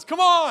Romans. Come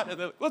on. And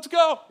they're like, let's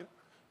go.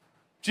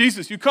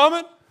 Jesus, you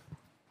coming?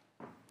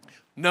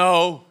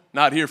 No,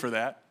 not here for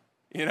that,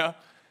 you know?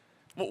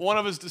 One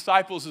of his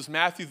disciples is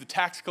Matthew the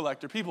tax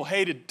collector. People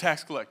hated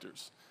tax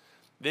collectors.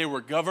 They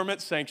were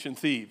government-sanctioned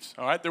thieves,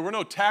 all right? There were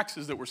no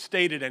taxes that were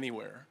stated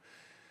anywhere.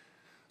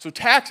 So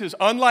taxes,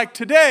 unlike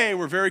today,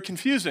 were very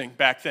confusing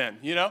back then,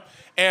 you know?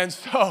 And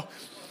so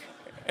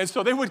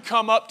they would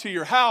come up to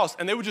your house,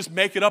 and they would just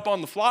make it up on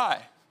the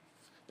fly.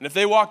 And if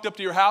they walked up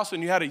to your house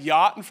and you had a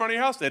yacht in front of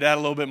your house, they'd add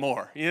a little bit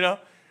more, you know?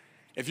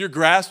 If your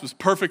grass was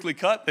perfectly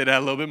cut, they'd add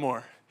a little bit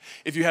more.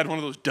 If you had one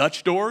of those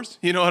Dutch doors,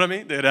 you know what I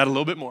mean? They'd add a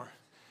little bit more.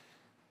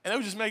 And they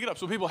would just make it up.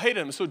 So people hated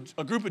him. So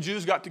a group of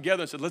Jews got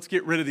together and said, let's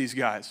get rid of these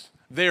guys.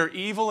 They are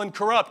evil and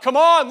corrupt. Come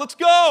on, let's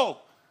go.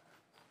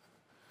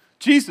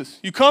 Jesus,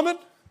 you coming?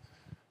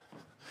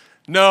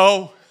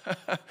 No,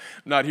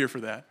 not here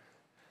for that.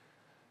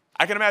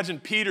 I can imagine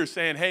Peter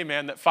saying, hey,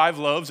 man, that 5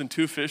 loaves and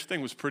 2 fish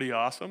thing was pretty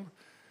awesome.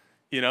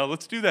 You know,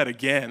 let's do that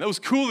again. That was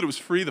cool that it was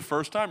free the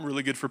first time,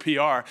 really good for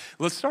PR.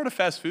 Let's start a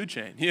fast food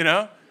chain, you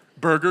know?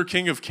 Burger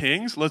King of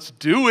Kings, let's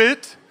do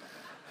it.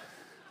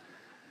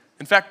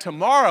 In fact,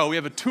 tomorrow we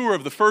have a tour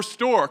of the first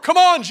store. Come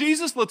on,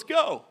 Jesus, let's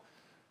go.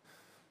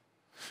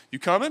 You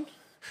coming?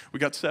 We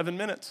got 7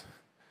 minutes.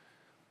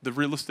 The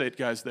real estate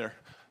guy's there.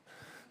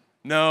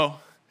 No,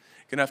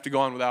 you're going to have to go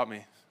on without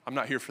me. I'm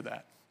not here for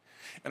that.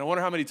 And I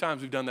wonder how many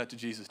times we've done that to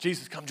Jesus.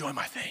 Jesus, come join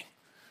my thing.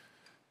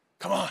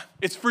 Come on,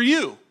 it's for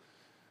you,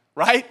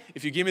 right?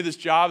 If you give me this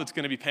job that's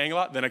going to be paying a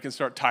lot, then I can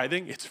start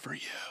tithing. It's for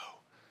you.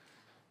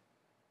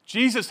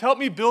 Jesus, help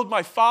me build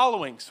my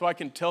following so I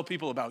can tell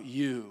people about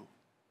you.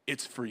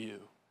 It's for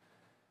you.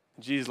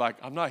 And Jesus is like,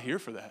 I'm not here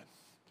for that.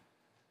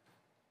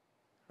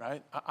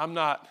 Right? I'm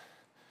not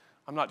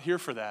here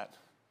for that.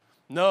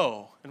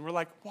 No. And we're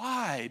like,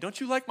 why? Don't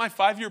you like my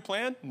 5-year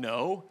plan?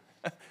 No.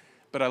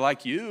 But I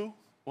like you.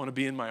 Want to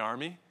be in my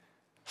army?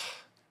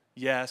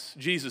 Yes.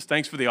 Jesus,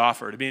 thanks for the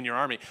offer to be in your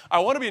army. I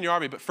want to be in your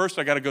army, but first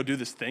I got to go do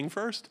this thing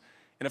first.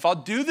 And if I'll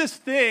do this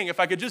thing, if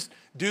I could just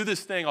do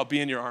this thing, I'll be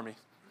in your army.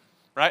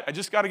 Right? I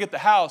just got to get the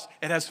house.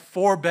 It has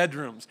 4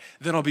 bedrooms.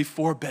 Then I'll be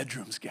 4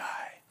 bedrooms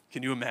guy.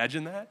 Can you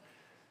imagine that?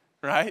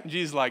 Right? And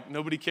Jesus is like,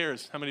 nobody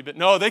cares how many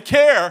No, they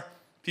care.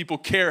 People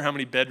care how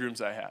many bedrooms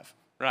I have.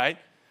 Right?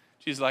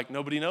 Jesus is like,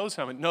 nobody knows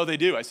how many. No, they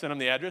do. I sent them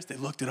the address. They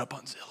looked it up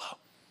on Zillow.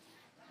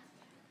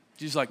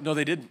 Jesus is like, no,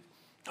 they didn't.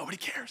 Nobody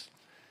cares.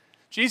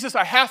 Jesus,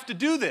 I have to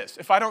do this.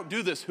 If I don't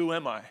do this, who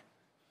am I?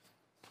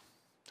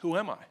 Who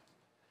am I?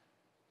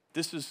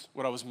 This is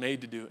what I was made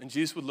to do. And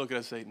Jesus would look at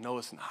us and say, no,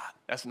 it's not.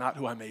 That's not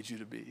who I made you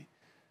to be.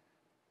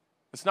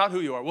 It's not who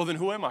you are. Well, then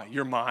who am I?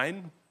 You're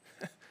mine.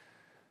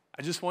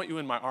 I just want you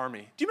in my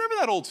army. Do you remember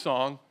that old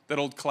song, that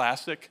old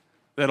classic,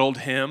 that old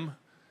hymn?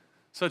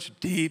 Such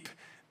deep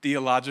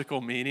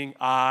theological meaning.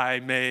 I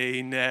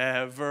may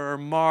never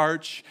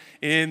march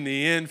in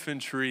the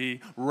infantry,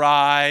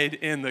 ride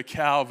in the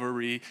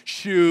cavalry,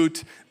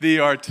 shoot the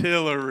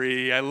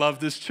artillery. I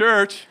love this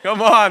church.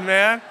 Come on,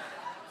 man.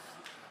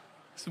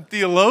 Some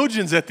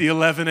theologians at the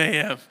 11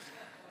 a.m.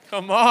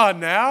 Come on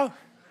now.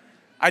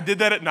 I did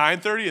that at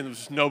 9:30 and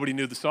just nobody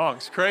knew the song.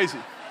 It's crazy.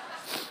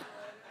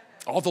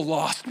 All the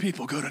lost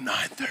people go to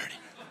 9:30.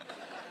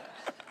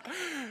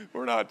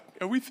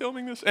 Are we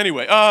filming this?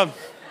 Anyway, I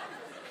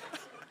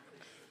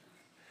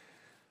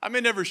may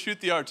never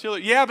shoot the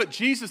artillery. Yeah, but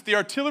Jesus, the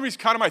artillery's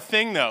kind of my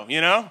thing though, you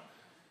know?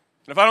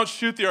 And if I don't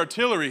shoot the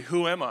artillery,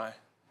 who am I?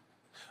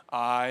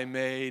 I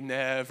may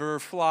never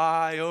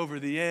fly over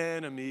the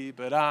enemy,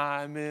 but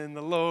I'm in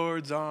the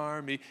Lord's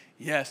army.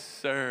 Yes,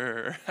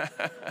 sir.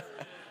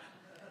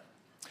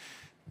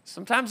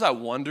 Sometimes I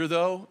wonder,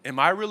 though, am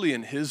I really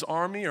in his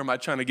army or am I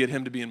trying to get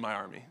him to be in my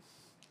army?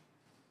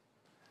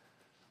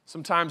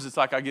 Sometimes it's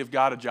like I give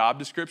God a job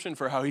description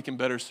for how he can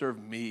better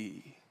serve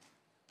me.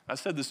 I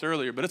said this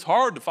earlier, but it's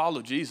hard to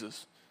follow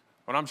Jesus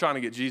when I'm trying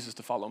to get Jesus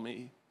to follow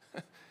me.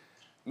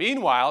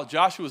 Meanwhile,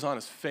 Joshua's on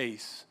his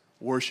face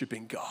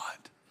worshiping God.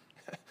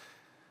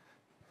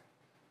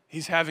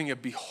 He's having a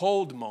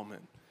behold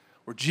moment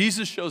where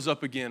Jesus shows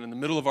up again in the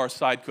middle of our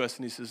side quest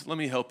and he says, let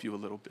me help you a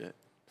little bit.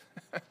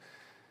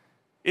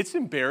 It's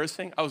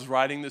embarrassing. I was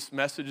writing this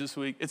message this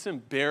week. It's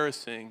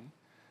embarrassing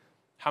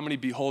how many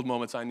behold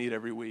moments I need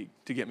every week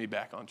to get me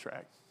back on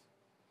track.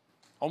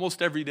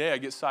 Almost every day I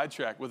get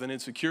sidetracked with an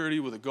insecurity,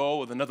 with a goal,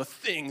 with another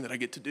thing that I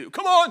get to do.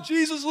 Come on,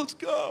 Jesus, let's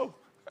go.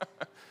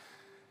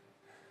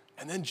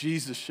 And then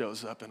Jesus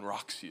shows up and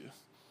rocks you.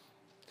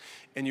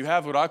 And you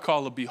have what I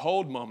call a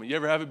behold moment. You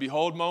ever have a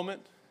behold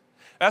moment?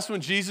 That's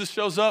when Jesus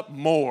shows up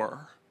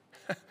more.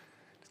 Does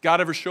God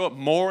ever show up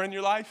more in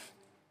your life?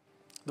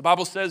 The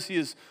Bible says he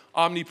is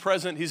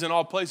omnipresent. He's in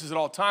all places at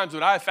all times.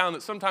 But I have found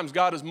that sometimes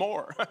God is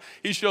more.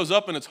 He shows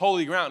up and it's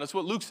holy ground. That's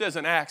what Luke says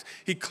in Acts.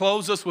 He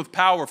clothes us with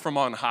power from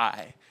on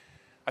high.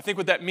 I think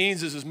what that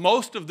means is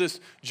most of this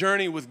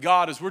journey with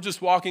God is we're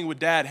just walking with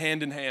Dad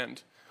hand in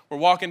hand. We're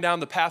walking down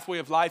the pathway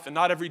of life, and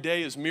not every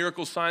day is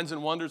miracles, signs,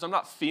 and wonders. I'm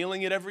not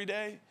feeling it every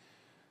day.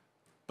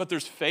 But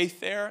there's faith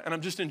there, and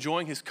I'm just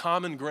enjoying his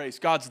common grace.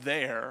 God's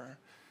there.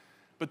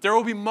 But there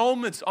will be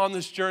moments on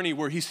this journey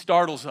where he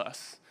startles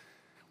us,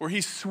 where he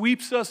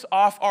sweeps us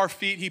off our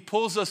feet. He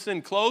pulls us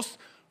in close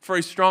for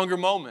a stronger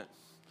moment,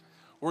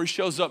 where he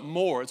shows up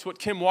more. It's what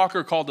Kim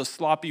Walker called a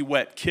sloppy,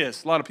 wet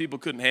kiss. A lot of people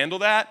couldn't handle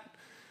that,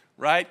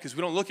 right? Because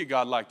we don't look at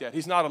God like that.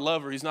 He's not a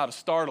lover. He's not a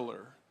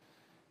startler.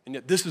 And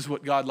yet this is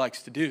what God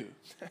likes to do.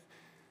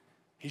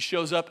 He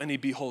shows up and he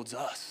beholds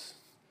us.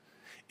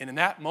 And in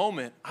that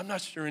moment, I'm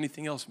not sure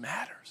anything else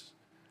matters.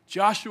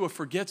 Joshua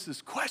forgets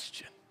his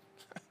question.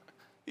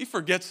 He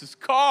forgets his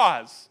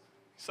cause.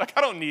 He's like,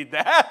 I don't need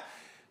that.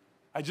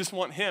 I just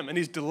want him. And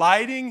he's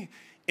delighting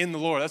in the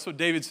Lord. That's what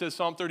David says,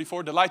 Psalm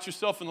 34. Delight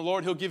yourself in the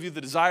Lord. He'll give you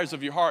the desires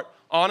of your heart.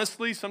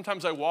 Honestly,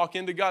 sometimes I walk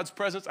into God's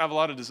presence. I have a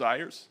lot of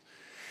desires.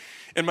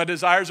 And my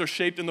desires are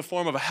shaped in the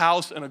form of a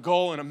house and a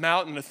goal and a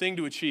mountain and a thing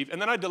to achieve.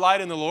 And then I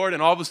delight in the Lord,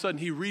 and all of a sudden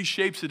he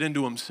reshapes it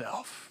into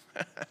himself.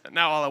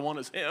 Now all I want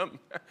is him.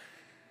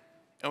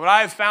 And what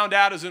I have found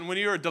out is that when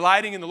you're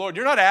delighting in the Lord,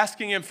 you're not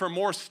asking him for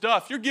more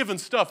stuff. You're giving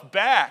stuff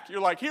back. You're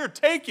like, here,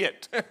 take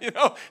it.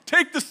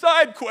 Take the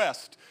side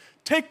quest.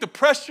 Take the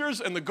pressures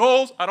and the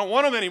goals. I don't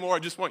want them anymore. I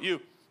just want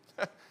you.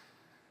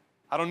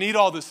 I don't need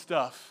all this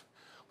stuff.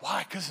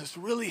 Why? Because it's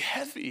really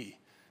heavy.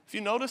 Have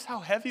you noticed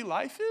how heavy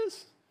life is?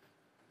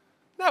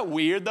 Isn't that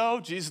weird, though?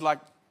 Jesus is like,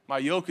 my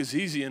yoke is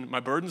easy and my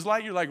burden's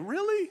light. You're like,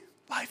 really?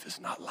 Life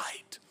is not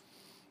light.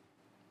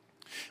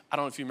 I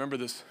don't know if you remember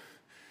this.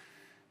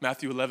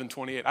 Matthew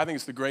 11:28. I think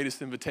it's the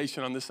greatest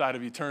invitation on this side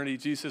of eternity.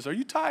 Jesus says, are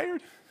you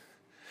tired?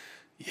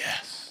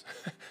 Yes.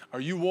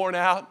 Are you worn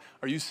out?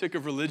 Are you sick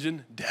of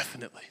religion?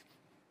 Definitely.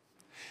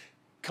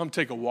 Come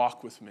take a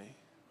walk with me,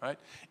 right?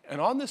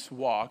 And on this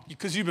walk,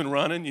 because you've been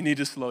running, you need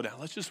to slow down.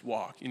 Let's just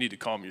walk. You need to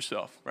calm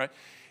yourself, right?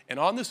 And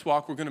on this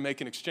walk, we're going to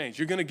make an exchange.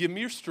 You're going to give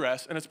me your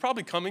stress, and it's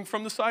probably coming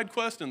from the side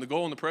quest and the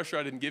goal and the pressure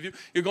I didn't give you.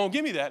 You're going to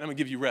give me that, and I'm going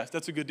to give you rest.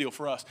 That's a good deal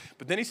for us.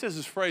 But then he says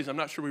this phrase I'm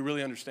not sure we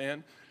really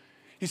understand.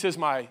 He says,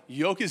 my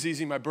yoke is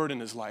easy, my burden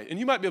is light. And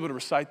you might be able to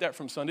recite that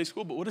from Sunday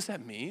school, but what does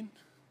that mean?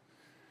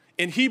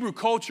 In Hebrew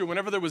culture,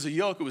 whenever there was a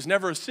yoke, it was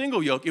never a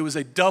single yoke, it was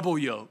a double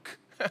yoke.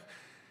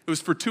 It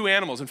was for two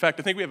animals. In fact,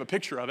 I think we have a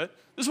picture of it.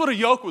 This is what a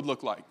yoke would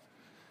look like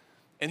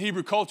in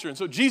Hebrew culture. And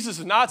so Jesus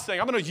is not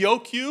saying, I'm going to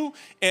yoke you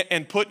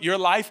and put your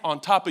life on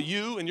top of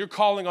you and your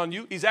calling on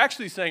you. He's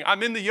actually saying,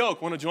 I'm in the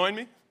yoke. Want to join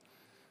me?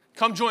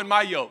 Come join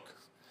my yoke.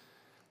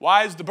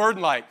 Why is the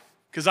burden light?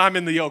 Because I'm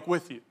in the yoke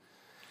with you.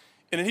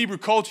 And in Hebrew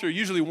culture,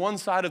 usually one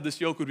side of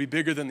this yoke would be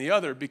bigger than the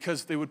other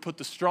because they would put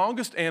the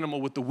strongest animal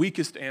with the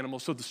weakest animal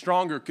so the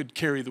stronger could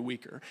carry the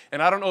weaker.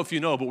 And I don't know if you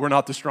know, but we're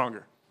not the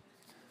stronger.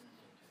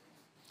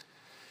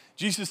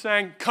 Jesus is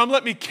saying, come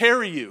let me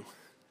carry you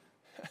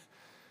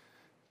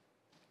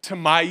to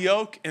my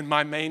yoke and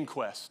my main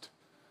quest.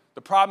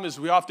 The problem is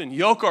we often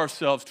yoke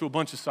ourselves to a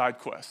bunch of side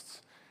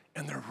quests,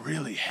 and they're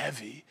really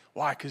heavy.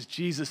 Why? Because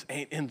Jesus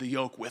ain't in the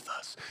yoke with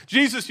us.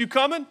 Jesus, you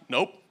coming?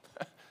 Nope.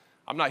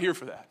 I'm not here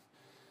for that.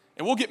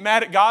 And we'll get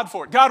mad at God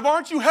for it. God, why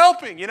aren't you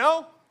helping,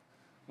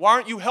 Why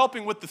aren't you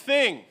helping with the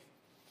thing?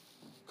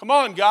 Come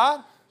on,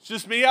 God. It's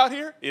just me out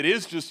here? It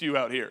is just you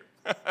out here.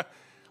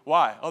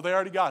 Why? Oh, they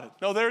already got it.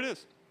 No, there it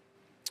is.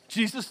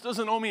 Jesus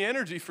doesn't owe me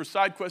energy for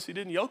side quests he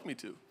didn't yoke me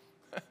to.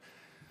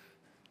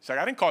 He's like,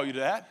 I didn't call you to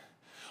that.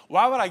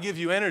 Why would I give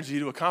you energy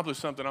to accomplish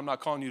something I'm not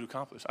calling you to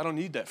accomplish? I don't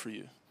need that for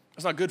you.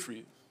 That's not good for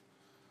you.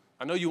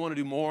 I know you want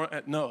to do more.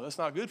 No, that's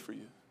not good for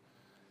you.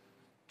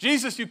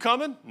 Jesus, you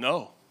coming?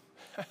 No.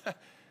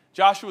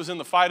 Joshua's in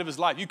the fight of his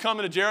life. You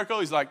coming to Jericho?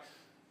 He's like,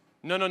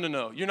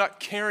 no. You're not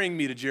carrying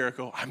me to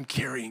Jericho. I'm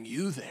carrying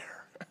you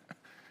there.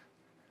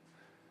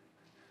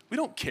 We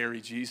don't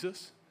carry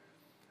Jesus.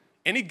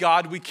 Any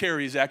God we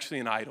carry is actually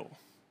an idol.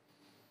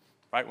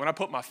 Right? When I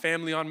put my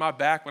family on my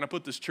back, when I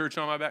put this church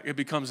on my back, it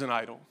becomes an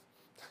idol.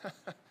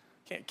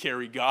 Can't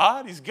carry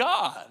God. He's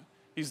God.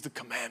 He's the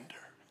commander.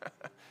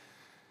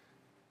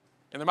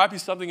 And there might be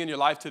something in your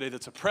life today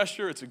that's a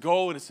pressure, it's a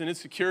goal, and it's an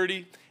insecurity.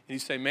 And you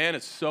say, man,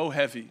 it's so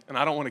heavy, and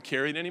I don't want to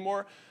carry it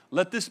anymore.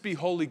 Let this be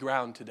holy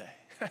ground today,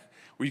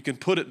 where you can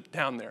put it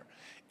down there.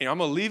 And I'm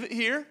going to leave it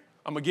here.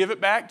 I'm going to give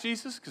it back,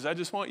 Jesus, because I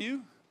just want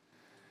you.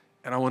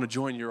 And I want to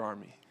join your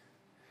army.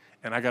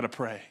 And I got to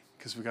pray,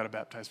 because we got to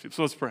baptize people.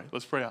 So let's pray.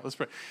 Let's pray out. Let's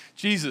pray.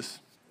 Jesus,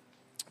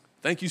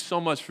 thank you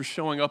so much for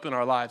showing up in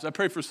our lives. I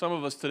pray for some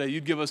of us today,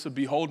 you'd give us a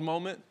behold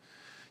moment.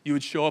 You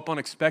would show up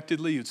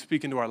unexpectedly. You'd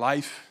speak into our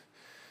life.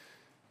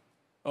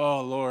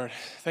 Oh, Lord,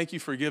 thank you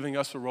for giving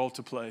us a role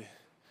to play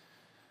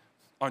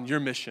on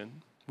your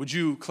mission. Would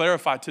you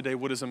clarify today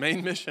what is a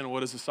main mission and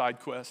what is a side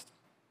quest?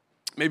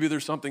 Maybe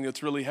there's something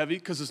that's really heavy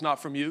because it's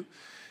not from you.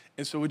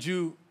 And so would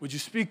you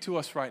speak to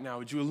us right now?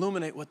 Would you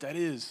illuminate what that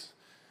is?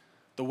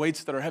 the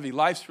weights that are heavy.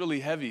 Life's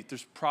really heavy.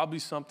 There's probably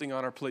something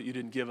on our plate you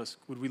didn't give us.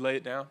 Would we lay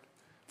it down?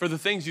 For the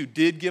things you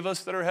did give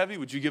us that are heavy,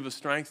 would you give us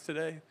strength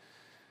today?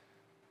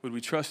 Would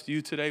we trust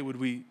you today? Would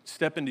we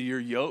step into your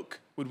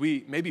yoke? Would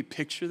we maybe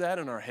picture that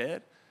in our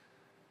head?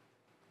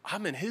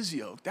 I'm in his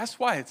yoke. That's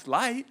why it's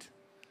light,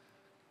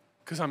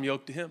 because I'm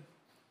yoked to him.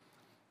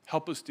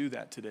 Help us do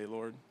that today,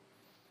 Lord.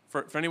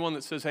 For anyone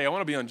that says, hey, I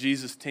want to be on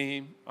Jesus'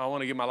 team. I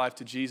want to give my life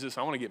to Jesus.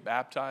 I want to get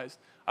baptized.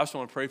 I just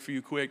want to pray for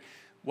you quick.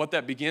 What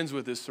that begins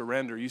with is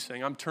surrender. You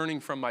saying, I'm turning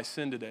from my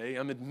sin today.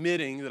 I'm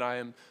admitting that I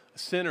am a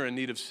sinner in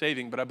need of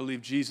saving, but I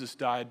believe Jesus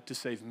died to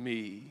save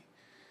me.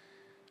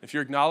 If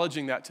you're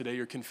acknowledging that today,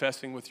 you're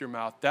confessing with your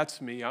mouth,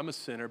 that's me, I'm a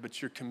sinner,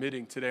 but you're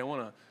committing today, I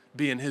want to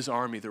be in his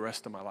army the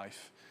rest of my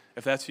life.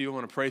 If that's you, I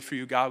want to pray for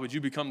you. God, would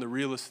you become the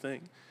realest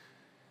thing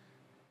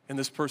in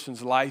this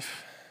person's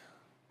life?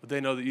 Would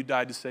they know that you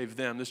died to save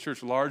them? This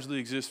church largely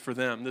exists for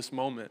them, this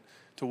moment,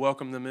 to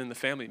welcome them in the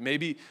family.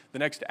 Maybe the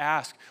next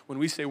ask, when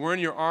we say, we're in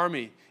your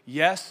army,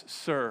 yes,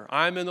 sir.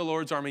 I'm in the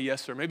Lord's army,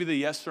 yes, sir. Maybe the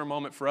yes, sir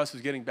moment for us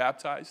is getting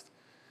baptized.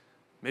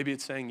 Maybe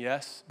it's saying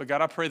yes. But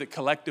God, I pray that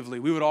collectively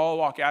we would all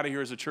walk out of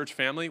here as a church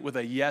family with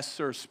a yes,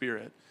 sir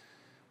spirit.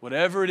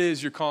 Whatever it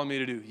is you're calling me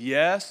to do,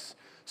 yes,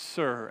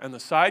 sir. And the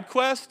side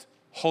quest,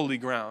 holy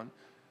ground.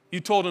 You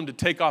told him to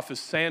take off his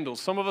sandals.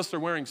 Some of us are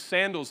wearing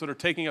sandals that are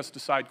taking us to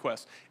side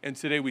quests. And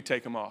today we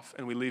take them off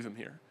and we leave him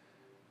here.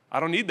 I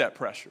don't need that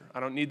pressure. I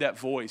don't need that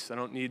voice. I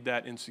don't need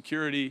that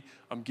insecurity.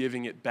 I'm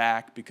giving it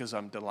back because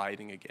I'm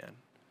delighting again.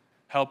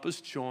 Help us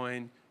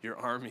join your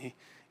army.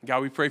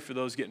 God, we pray for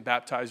those getting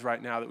baptized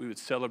right now that we would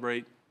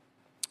celebrate,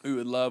 we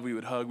would love, we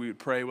would hug, we would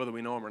pray, whether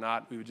we know them or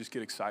not. We would just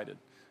get excited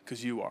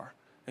because you are.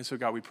 And so,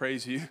 God, we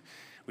praise you.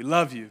 We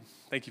love you.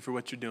 Thank you for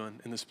what you're doing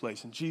in this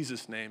place. In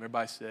Jesus' name,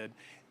 everybody said,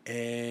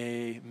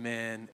 amen.